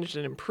changed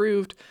and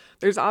improved,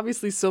 there's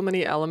obviously so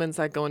many elements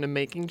that go into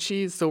making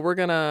cheese. So we're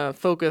going to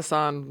focus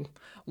on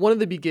one of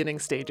the beginning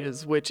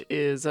stages, which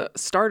is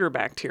starter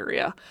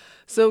bacteria.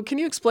 So can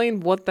you explain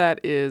what that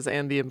is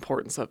and the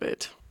importance of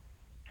it?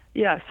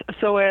 Yes.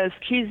 So as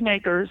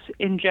cheesemakers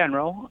in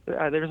general,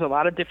 there's a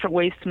lot of different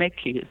ways to make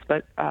cheese.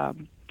 But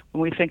when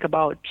we think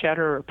about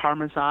cheddar or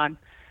Parmesan,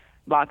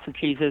 lots of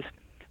cheeses,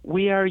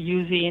 we are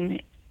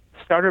using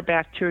starter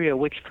bacteria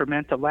which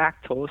ferment the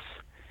lactose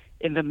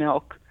in the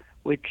milk,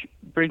 which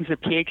brings the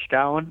pH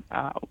down,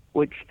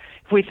 which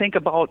if we think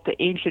about the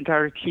ancient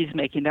art of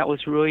cheesemaking, that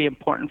was really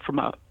important from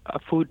a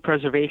food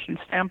preservation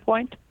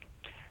standpoint.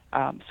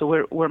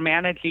 So we're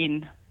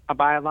managing a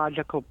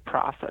biological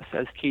process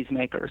as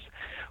cheesemakers.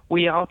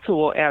 We also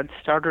will add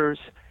starters.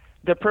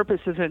 The purpose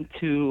isn't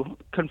to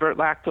convert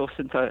lactose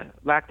into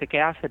lactic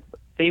acid.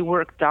 They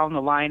work down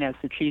the line as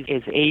the cheese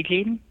is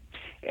aging,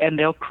 and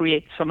they'll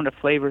create some of the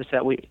flavors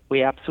that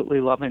we absolutely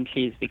love in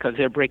cheese because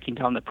they're breaking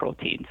down the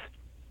proteins.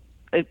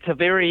 It's a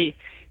very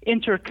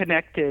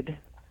interconnected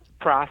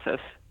process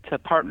to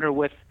partner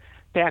with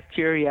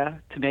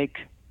bacteria to make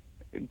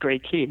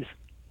great cheese.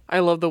 I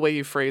love the way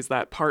you phrase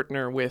that,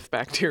 partner with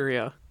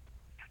bacteria.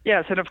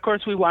 Yes, and of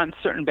course we want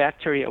certain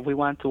bacteria. We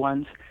want the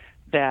ones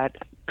that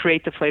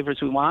create the flavors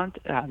we want.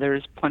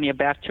 There's plenty of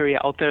bacteria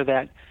out there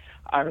that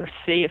are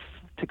safe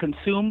to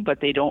consume, but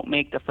they don't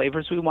make the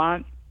flavors we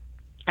want.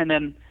 And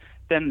then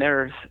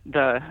there's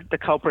the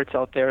culprits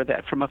out there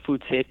that from a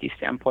food safety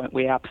standpoint,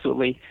 we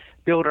absolutely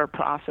build our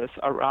process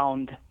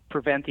around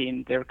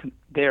preventing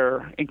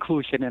their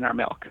inclusion in our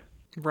milk.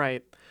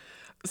 Right.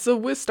 So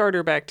with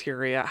starter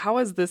bacteria, how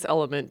has this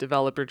element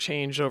developed or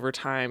changed over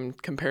time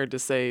compared to,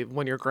 say,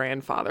 when your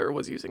grandfather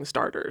was using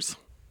starters?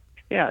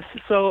 Yes.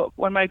 So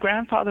when my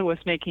grandfather was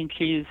making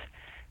cheese,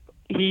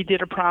 he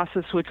did a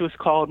process which was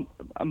called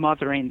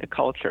mothering the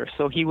culture.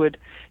 So he would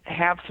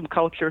have some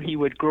culture, he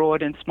would grow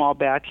it in small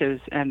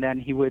batches, and then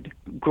he would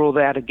grow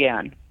that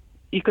again.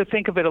 You could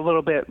think of it a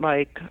little bit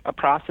like a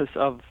process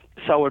of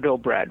sourdough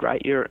bread,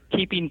 right? You're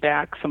keeping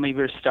back some of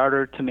your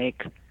starter to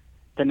make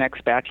the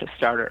next batch of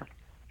starter.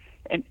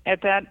 And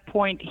at that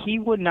point, he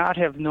would not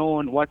have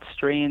known what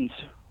strains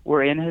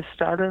were in his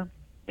starter,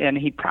 and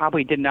he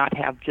probably did not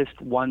have just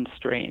one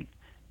strain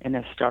in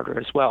his starter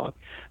as well.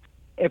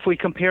 If we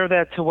compare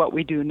that to what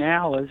we do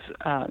now, is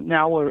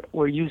now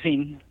we're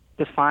using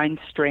defined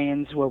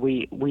strains where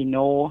we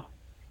know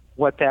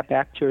what that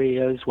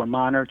bacteria is. We're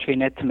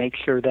monitoring it to make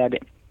sure that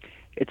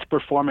its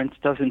performance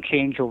doesn't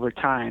change over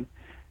time.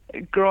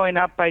 Growing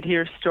up, I'd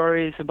hear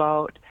stories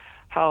about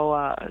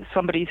how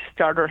somebody's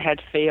starter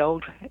had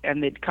failed,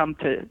 and they'd come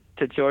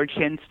to George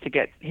Hintz to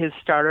get his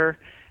starter,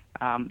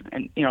 and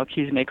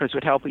cheesemakers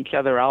would help each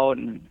other out.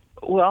 And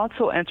we'll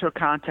also enter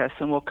contests,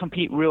 and we'll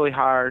compete really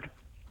hard,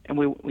 and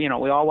we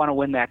all want to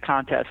win that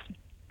contest.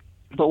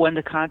 But when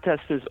the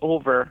contest is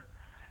over,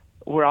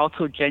 we're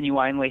also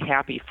genuinely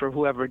happy for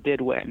whoever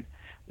did win.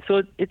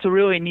 So it's a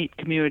really neat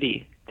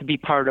community to be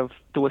part of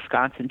the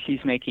Wisconsin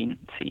cheesemaking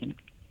scene.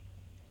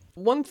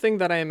 One thing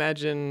that I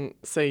imagine,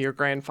 say, your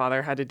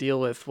grandfather had to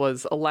deal with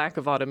was a lack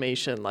of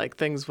automation, like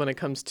things when it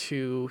comes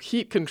to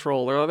heat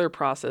control or other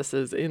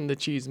processes in the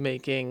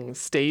cheesemaking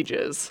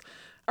stages.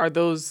 Are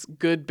those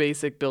good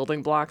basic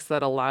building blocks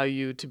that allow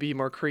you to be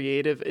more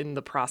creative in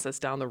the process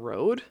down the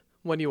road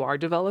when you are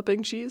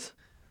developing cheese?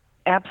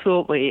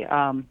 Absolutely.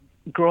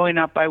 Growing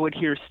up, I would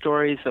hear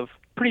stories of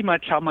pretty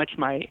much how much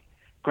my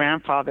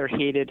grandfather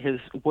hated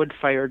his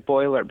wood-fired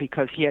boiler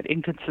because he had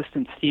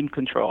inconsistent steam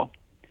control.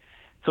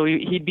 So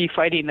he'd be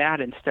fighting that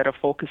instead of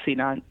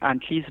focusing on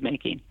cheese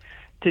making.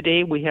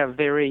 Today we have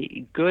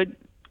very good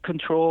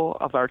control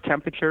of our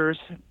temperatures,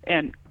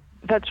 and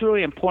that's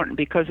really important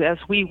because as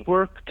we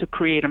work to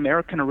create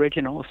American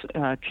originals,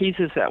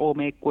 cheeses that will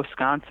make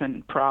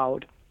Wisconsin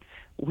proud,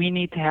 we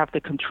need to have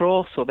the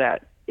control so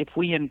that if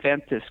we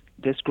invent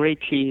this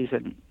great cheese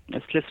and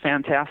it's just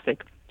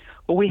fantastic,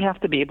 well, we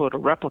have to be able to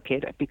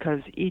replicate it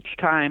because each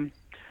time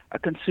a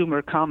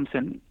consumer comes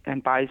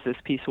and buys this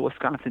piece of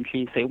Wisconsin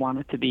cheese, they want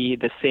it to be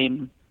the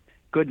same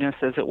goodness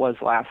as it was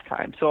last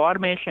time. So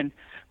automation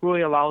really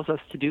allows us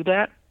to do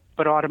that,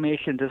 but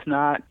automation does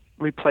not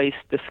replace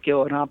the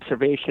skill and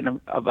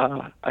observation of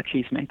a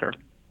cheesemaker.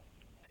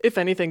 If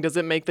anything, does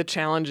it make the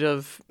challenge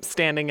of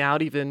standing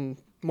out even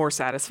more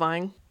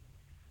satisfying?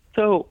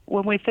 So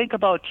when we think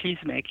about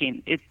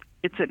cheesemaking,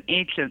 it's an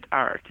ancient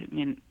art. I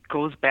mean, it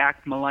goes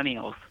back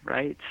millennials,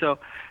 right?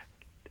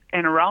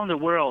 And around the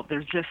world,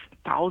 there's just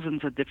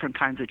thousands of different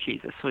kinds of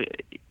cheeses. So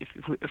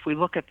if we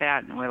look at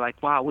that and we're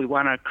like, wow, we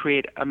want to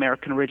create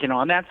American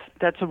original, and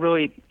that's a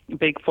really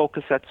big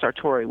focus at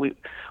Sartori.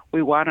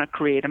 We want to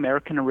create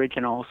American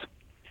originals.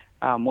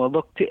 We'll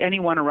look to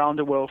anyone around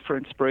the world for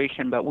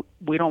inspiration, but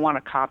we don't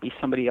want to copy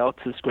somebody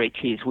else's great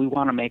cheese. We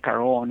want to make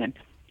our own,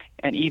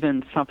 and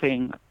even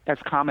something as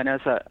common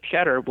as a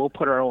cheddar, we'll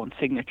put our own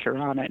signature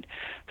on it.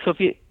 So if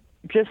you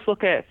just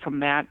look at it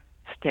from that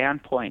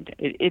standpoint,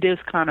 it is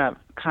kind of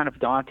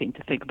daunting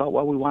to think about,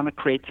 well, we want to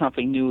create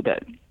something new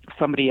that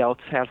somebody else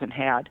hasn't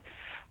had.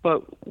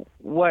 But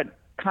what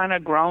kind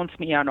of grounds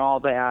me on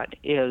all that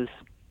is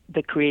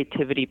the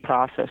creativity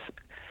process.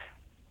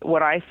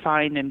 What I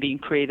find in being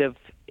creative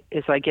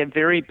is I get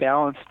very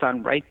balanced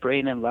on right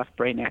brain and left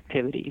brain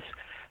activities.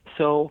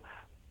 So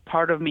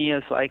part of me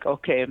is like,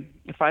 okay,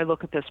 if I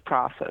look at this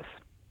process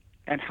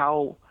and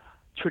how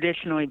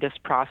traditionally this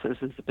process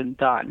has been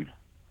done,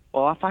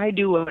 well, if I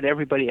do what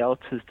everybody else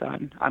has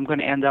done, I'm going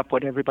to end up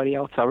what everybody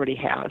else already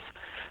has.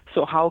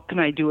 So how can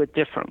I do it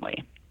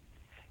differently?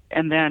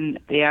 And then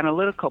the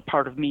analytical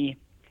part of me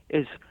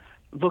is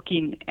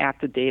looking at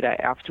the data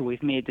after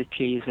we've made the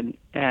cheese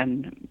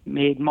and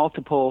made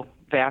multiple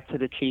vats of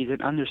the cheese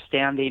and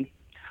understanding,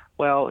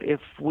 well,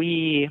 if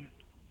we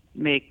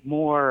make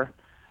more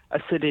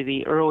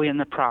acidity early in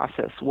the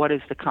process, what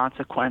is the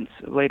consequence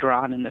later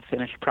on in the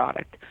finished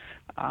product?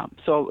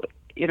 So,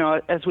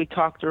 as we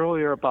talked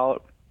earlier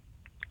about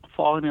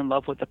falling in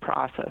love with the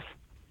process,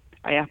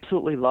 I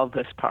absolutely love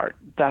this part,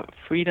 that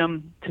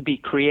freedom to be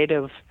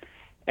creative,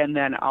 and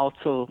then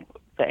also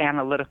the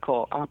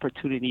analytical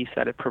opportunities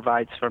that it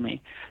provides for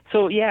me.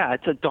 So yeah,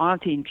 it's a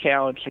daunting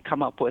challenge to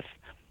come up with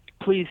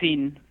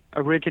pleasing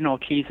original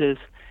cheeses,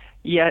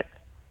 yet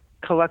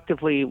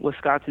collectively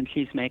Wisconsin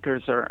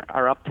cheesemakers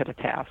are up to the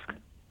task.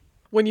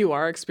 When you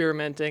are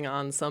experimenting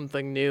on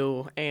something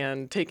new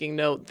and taking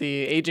note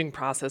the aging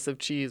process of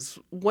cheese,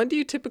 when do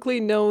you typically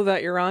know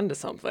that you're onto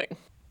something?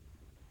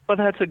 Well,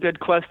 that's a good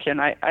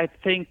question. I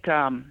think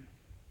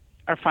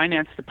our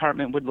finance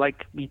department would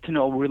like me to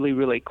know really,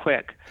 really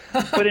quick.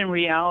 But in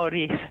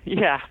reality,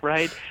 yeah,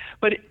 right.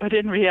 But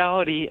in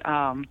reality,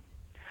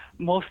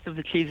 most of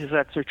the cheeses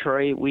at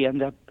Sartori, we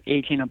end up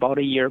aging about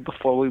a year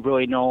before we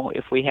really know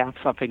if we have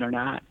something or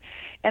not.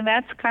 And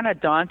that's kind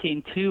of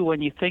daunting, too,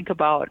 when you think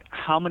about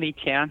how many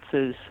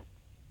chances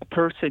a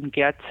person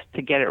gets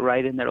to get it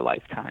right in their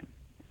lifetime.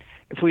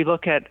 If we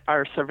look at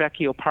our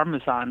Cervecchio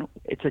Parmesan,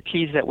 it's a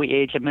cheese that we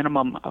age a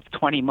minimum of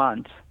 20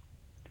 months.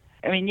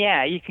 I mean,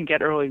 yeah, you can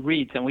get early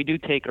reads, and we do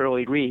take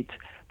early reads.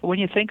 But when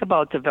you think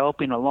about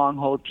developing a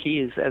long-hold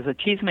cheese as a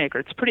cheesemaker,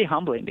 it's pretty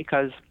humbling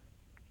because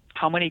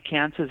how many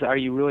chances are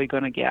you really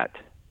going to get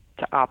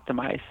to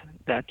optimize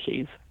that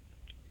cheese?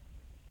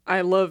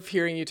 I love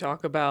hearing you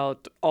talk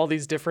about all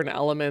these different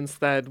elements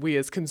that we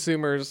as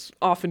consumers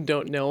often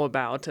don't know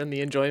about and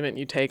the enjoyment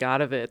you take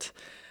out of it.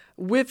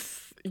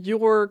 With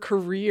your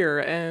career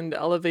and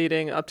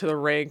elevating up to the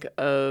rank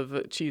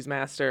of cheese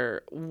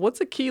master, what's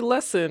a key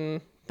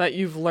lesson that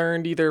you've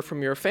learned either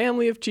from your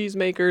family of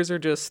cheesemakers or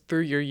just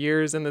through your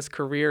years in this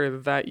career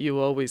that you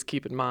always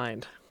keep in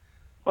mind?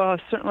 Well,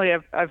 certainly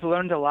I've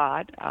learned a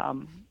lot.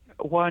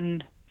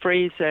 One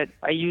phrase that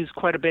I use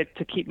quite a bit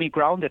to keep me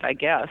grounded, I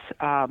guess,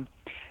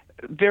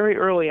 very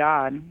early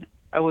on,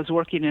 I was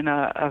working in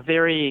a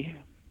very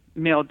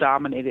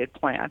male-dominated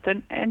plant,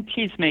 and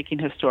cheesemaking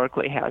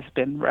historically has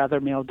been rather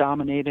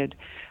male-dominated.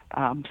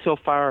 So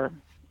far,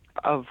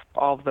 of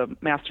all the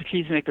master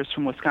cheesemakers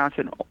from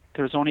Wisconsin,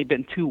 there's only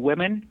been 2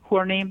 women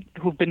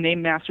who've been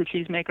named master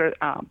cheesemaker.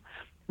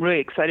 Really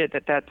excited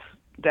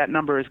that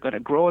number is going to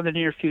grow in the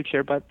near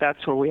future, but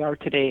that's where we are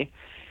today.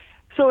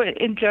 So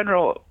in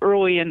general,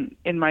 early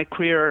in my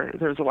career,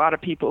 there's a lot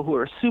of people who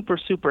are super,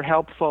 super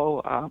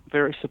helpful,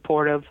 very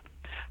supportive.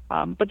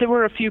 But there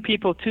were a few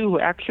people, too, who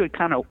actually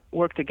kind of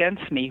worked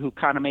against me, who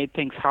kind of made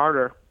things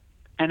harder.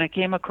 And I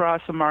came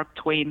across a Mark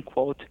Twain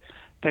quote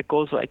that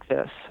goes like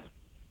this: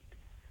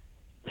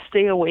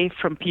 "Stay away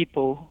from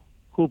people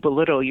who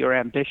belittle your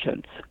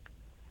ambitions.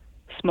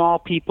 Small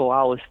people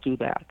always do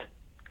that.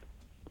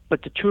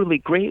 But the truly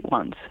great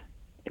ones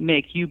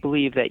make you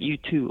believe that you,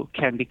 too,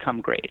 can become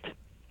great."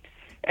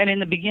 And in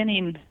the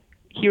beginning,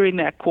 hearing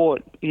that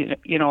quote,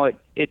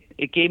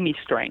 it gave me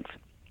strength.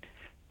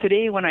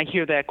 Today, when I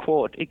hear that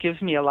quote, it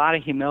gives me a lot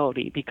of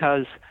humility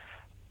because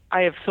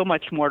I have so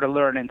much more to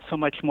learn and so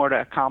much more to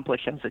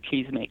accomplish as a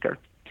cheesemaker.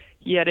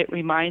 Yet it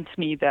reminds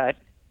me that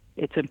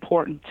it's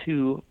important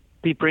to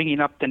be bringing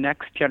up the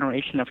next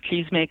generation of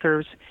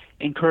cheesemakers,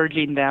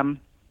 encouraging them,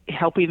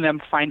 helping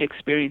them find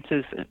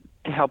experiences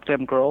to help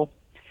them grow.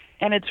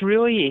 And it's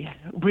really,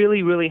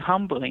 really, really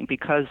humbling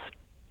because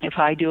if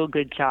I do a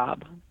good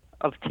job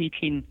of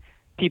teaching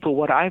people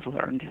what I've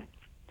learned,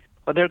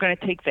 well, they're going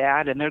to take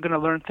that and they're going to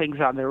learn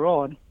things on their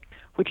own,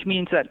 which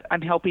means that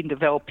I'm helping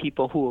develop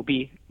people who will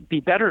be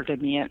better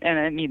than me. And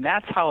I mean,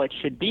 that's how it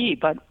should be.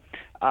 But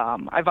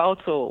I've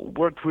also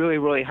worked really,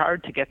 really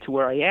hard to get to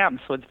where I am.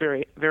 So it's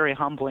very, very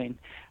humbling.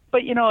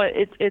 But,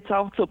 it's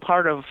also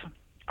part of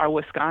our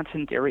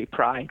Wisconsin dairy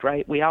pride,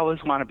 right? We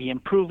always want to be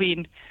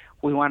improving.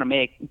 We want to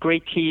make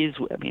great cheese.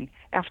 I mean,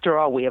 after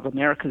all, we have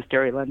America's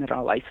Dairyland on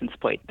our license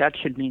plate. That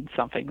should mean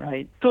something,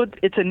 right? So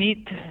it's a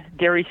neat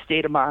dairy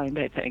state of mind,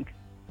 I think.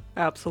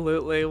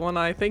 Absolutely. Well,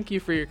 I thank you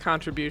for your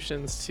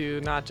contributions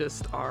to not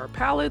just our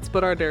palates,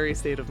 but our dairy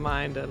state of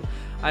mind. And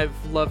I've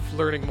loved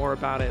learning more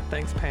about it.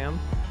 Thanks, Pam.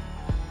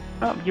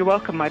 Oh, you're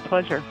welcome. My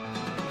pleasure.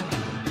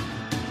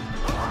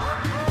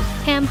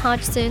 Pam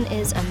Hodgson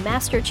is a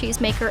master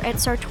cheesemaker at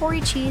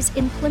Sartori Cheese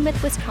in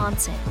Plymouth,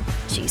 Wisconsin.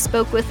 She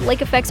spoke with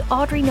Lake Effect's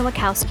Audrey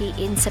Nowakowski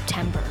in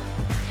September.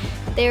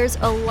 There's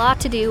a lot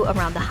to do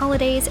around the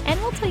holidays, and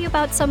we'll tell you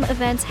about some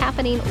events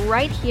happening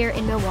right here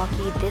in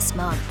Milwaukee this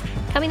month.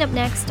 Coming up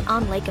next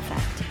on Lake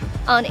Effect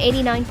on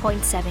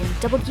 89.7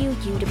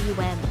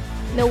 WUWM,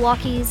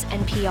 Milwaukee's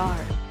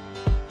NPR.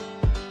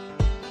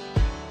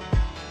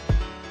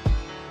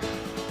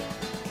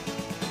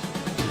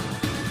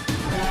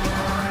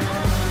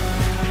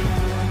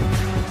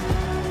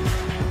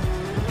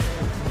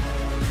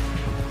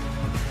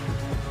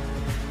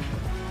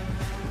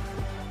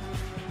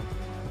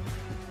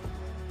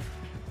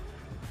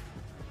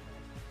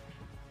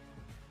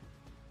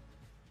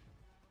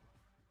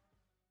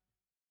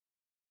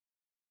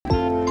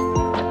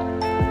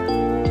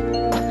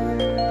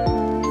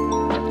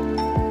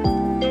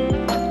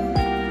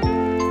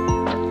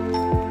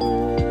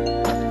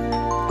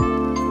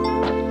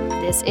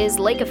 This is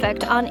Lake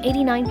Effect on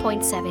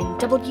 89.7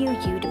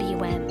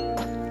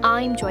 WUWM.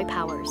 I'm Joy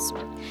Powers.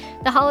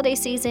 The holiday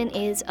season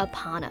is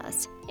upon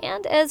us,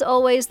 and as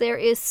always, there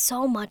is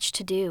so much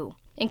to do,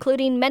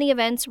 including many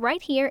events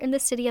right here in the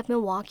city of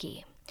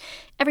Milwaukee.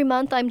 Every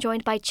month, I'm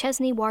joined by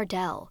Chesney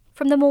Wardell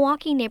from the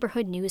Milwaukee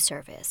Neighborhood News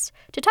Service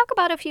to talk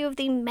about a few of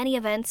the many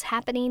events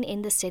happening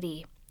in the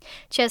city.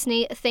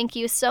 Chesney, thank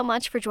you so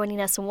much for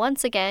joining us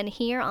once again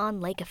here on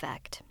Lake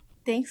Effect.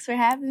 Thanks for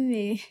having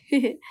me.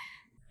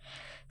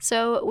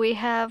 So we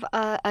have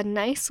a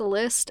nice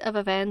list of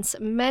events.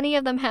 Many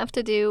of them have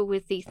to do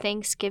with the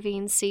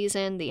Thanksgiving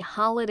season, the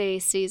holiday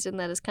season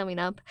that is coming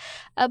up.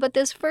 But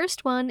this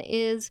first one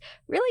is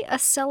really a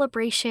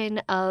celebration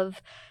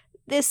of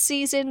this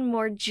season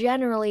more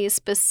generally,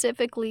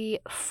 specifically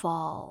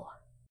fall.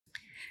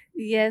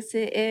 Yes,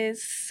 it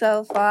is.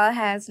 So fall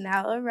has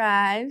now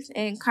arrived,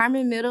 and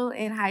Carmen Middle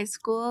and High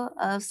School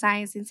of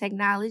Science and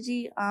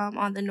Technology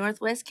on the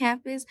Northwest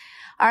Campus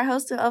are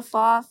hosting a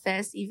Fall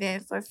Fest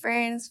event for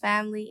friends,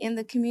 family, and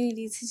the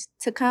community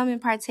to come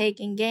and partake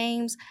in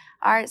games,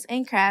 arts,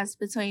 and crafts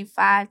between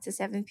 5 to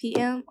 7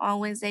 p.m. on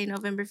Wednesday,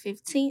 November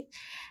 15th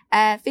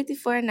at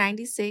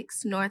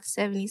 5496 North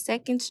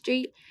 72nd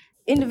Street.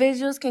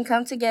 Individuals can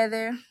come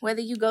together,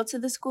 whether you go to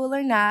the school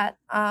or not.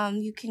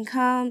 You can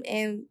come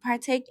and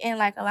partake in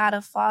like a lot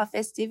of fall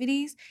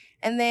festivities.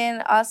 And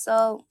then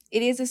also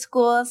it is a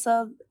school,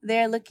 so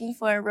they're looking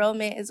for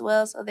enrollment as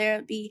well. So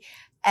there'll be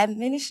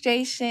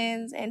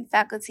administrations and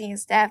faculty and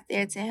staff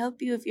there to help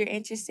you if you're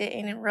interested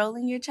in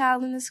enrolling your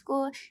child in the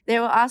school.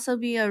 There will also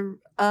be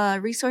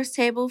a resource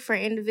table for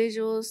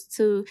individuals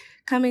to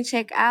come and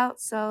check out.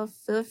 So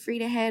feel free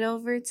to head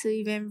over to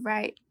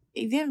Eventbrite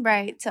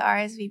to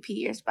RSVP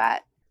your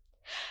spot.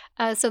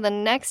 So the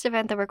next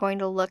event that we're going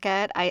to look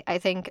at, I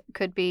think,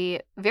 could be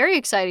very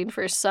exciting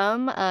for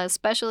some,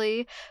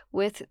 especially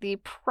with the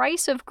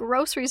price of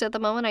groceries at the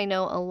moment. I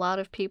know a lot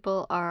of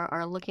people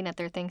are looking at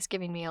their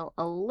Thanksgiving meal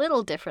a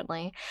little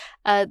differently.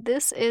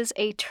 This is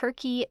a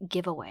turkey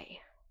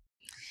giveaway.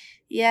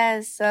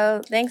 Yes,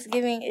 so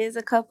Thanksgiving is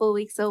a couple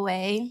weeks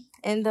away,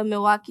 and the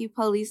Milwaukee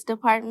Police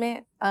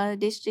Department,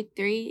 District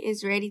 3,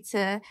 is ready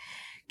to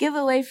give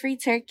away free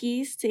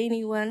turkeys to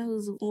anyone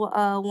who's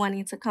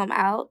wanting to come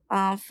out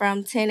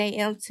from 10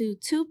 a.m. to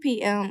 2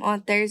 p.m.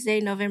 on Thursday,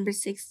 November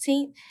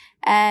 16th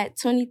at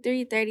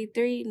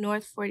 2333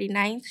 North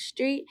 49th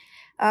Street.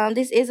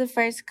 This is a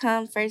first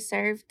come, first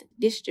served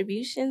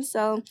distribution,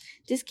 so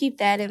just keep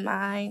that in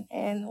mind.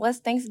 And what's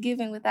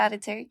Thanksgiving without a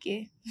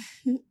turkey?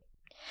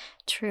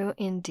 True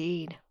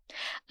indeed.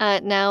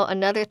 Now,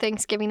 another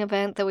Thanksgiving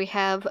event that we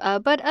have,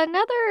 but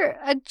another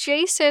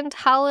adjacent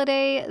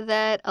holiday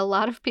that a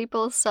lot of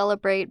people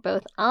celebrate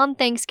both on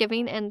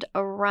Thanksgiving and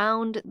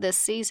around this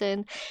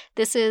season.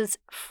 This is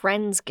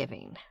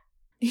Friendsgiving.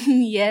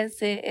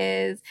 Yes, it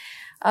is.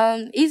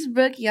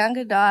 Eastbrook Young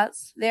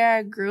Adults, they're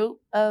a group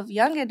of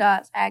young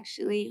adults,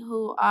 actually,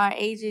 who are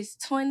ages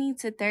 20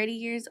 to 30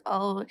 years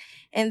old,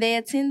 and they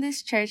attend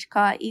this church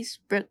called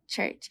Eastbrook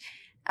Church.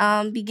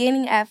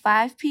 Beginning at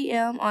 5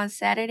 p.m. on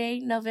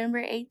Saturday,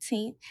 November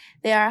 18th,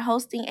 they are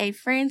hosting a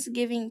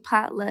Friendsgiving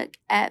potluck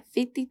at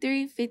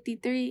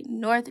 5353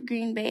 North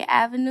Green Bay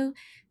Avenue.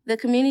 The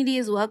community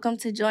is welcome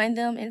to join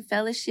them in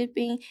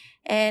fellowshipping,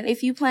 and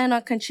if you plan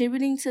on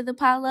contributing to the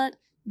potluck,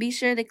 be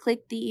sure to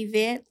click the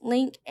event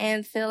link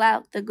and fill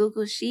out the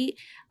Google Sheet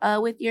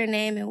with your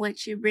name and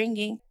what you're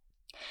bringing.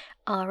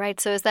 All right,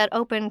 so is that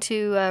open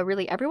to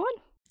really everyone?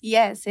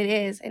 Yes, it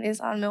is, and it's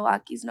on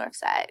Milwaukee's north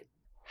side.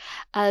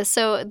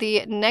 So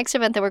the next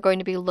event that we're going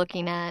to be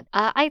looking at,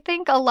 I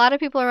think a lot of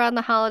people around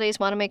the holidays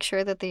want to make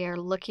sure that they are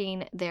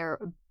looking their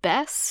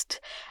best,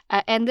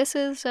 and this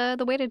is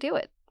the way to do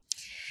it.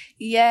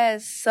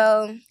 Yes,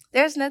 so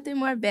there's nothing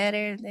more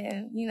better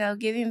than,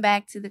 giving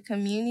back to the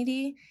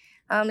community,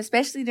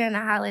 especially during the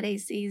holiday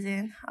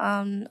season.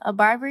 A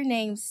barber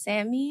named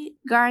Sammy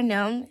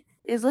Garnum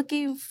is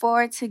looking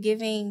forward to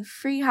giving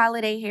free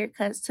holiday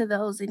haircuts to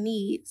those in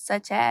need,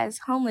 such as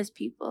homeless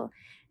people.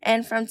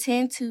 And from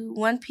 10 to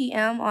 1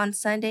 p.m. on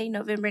Sunday,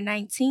 November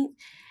 19th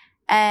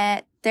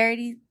at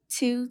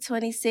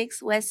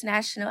 3226 West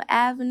National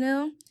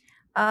Avenue,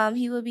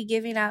 he will be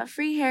giving out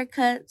free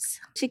haircuts,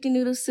 chicken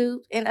noodle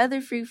soup, and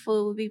other free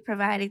food will be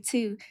provided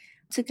too.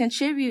 To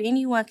contribute,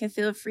 anyone can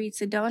feel free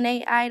to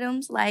donate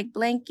items like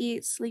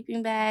blankets,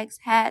 sleeping bags,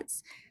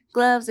 hats,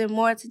 gloves, and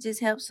more to just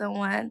help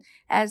someone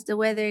as the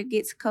weather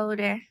gets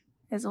colder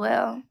as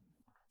well.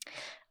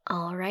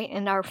 All right,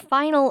 and our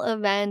final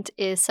event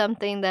is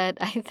something that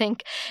I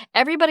think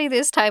everybody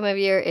this time of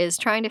year is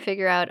trying to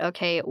figure out,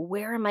 okay,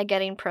 where am I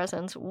getting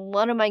presents?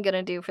 What am I going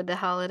to do for the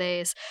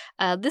holidays?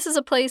 This is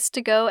a place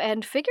to go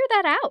and figure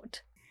that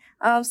out.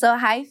 So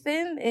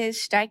Hyphen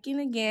is striking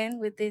again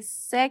with its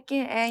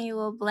second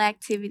annual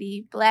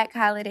Blacktivity Black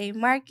Holiday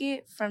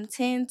Market from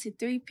 10 to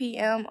 3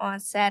 p.m. on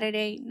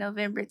Saturday,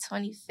 November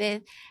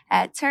 25th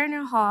at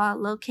Turner Hall,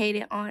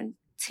 located on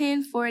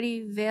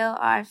 1040 Vale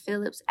R.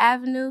 Phillips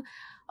Avenue,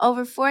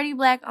 Over 40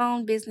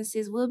 Black-owned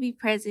businesses will be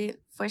present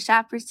for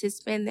shoppers to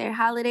spend their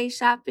holiday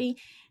shopping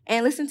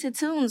and listen to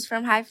tunes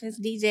from Hyphen's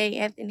DJ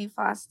Anthony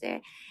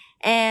Foster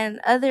and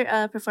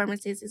other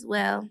performances as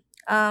well.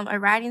 A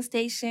riding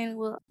station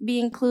will be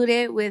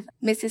included with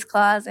Mrs.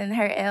 Claus and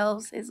her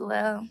elves as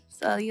well.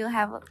 So you'll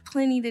have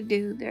plenty to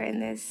do during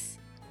this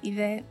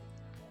event.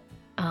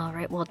 All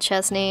right, well,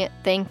 Chesney,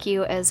 thank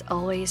you as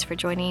always for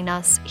joining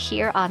us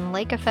here on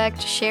Lake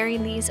Effect,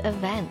 sharing these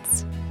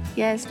events.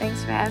 Yes,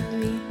 thanks for having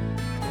me.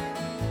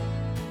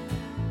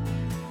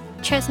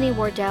 Chesney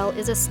Wardell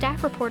is a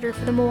staff reporter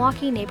for the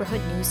Milwaukee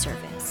Neighborhood News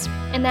Service.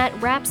 And that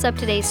wraps up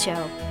today's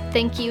show.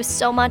 Thank you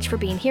so much for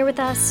being here with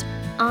us.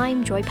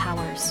 I'm Joy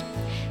Powers.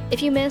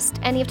 If you missed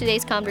any of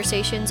today's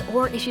conversations,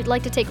 or if you'd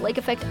like to take Lake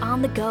Effect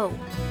on the go,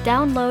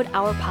 download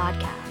our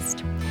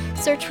podcast.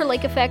 Search for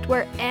Lake Effect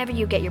wherever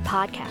you get your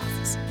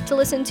podcasts to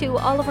listen to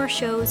all of our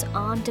shows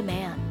on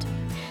demand.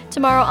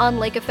 Tomorrow on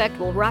Lake Effect,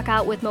 we'll rock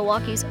out with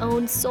Milwaukee's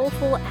own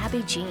soulful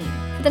Abby Jean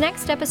for the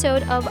next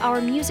episode of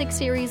our music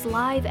series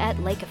Live at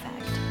Lake Effect.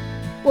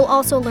 We'll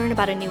also learn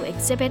about a new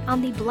exhibit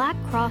on the Black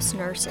Cross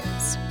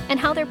nurses and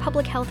how their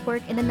public health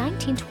work in the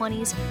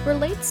 1920s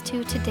relates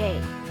to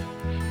today.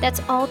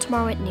 That's all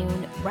tomorrow at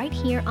noon, right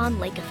here on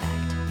Lake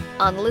Effect,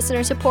 on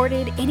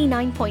listener-supported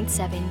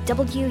 89.7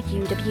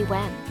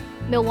 WUWM,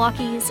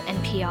 Milwaukee's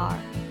NPR.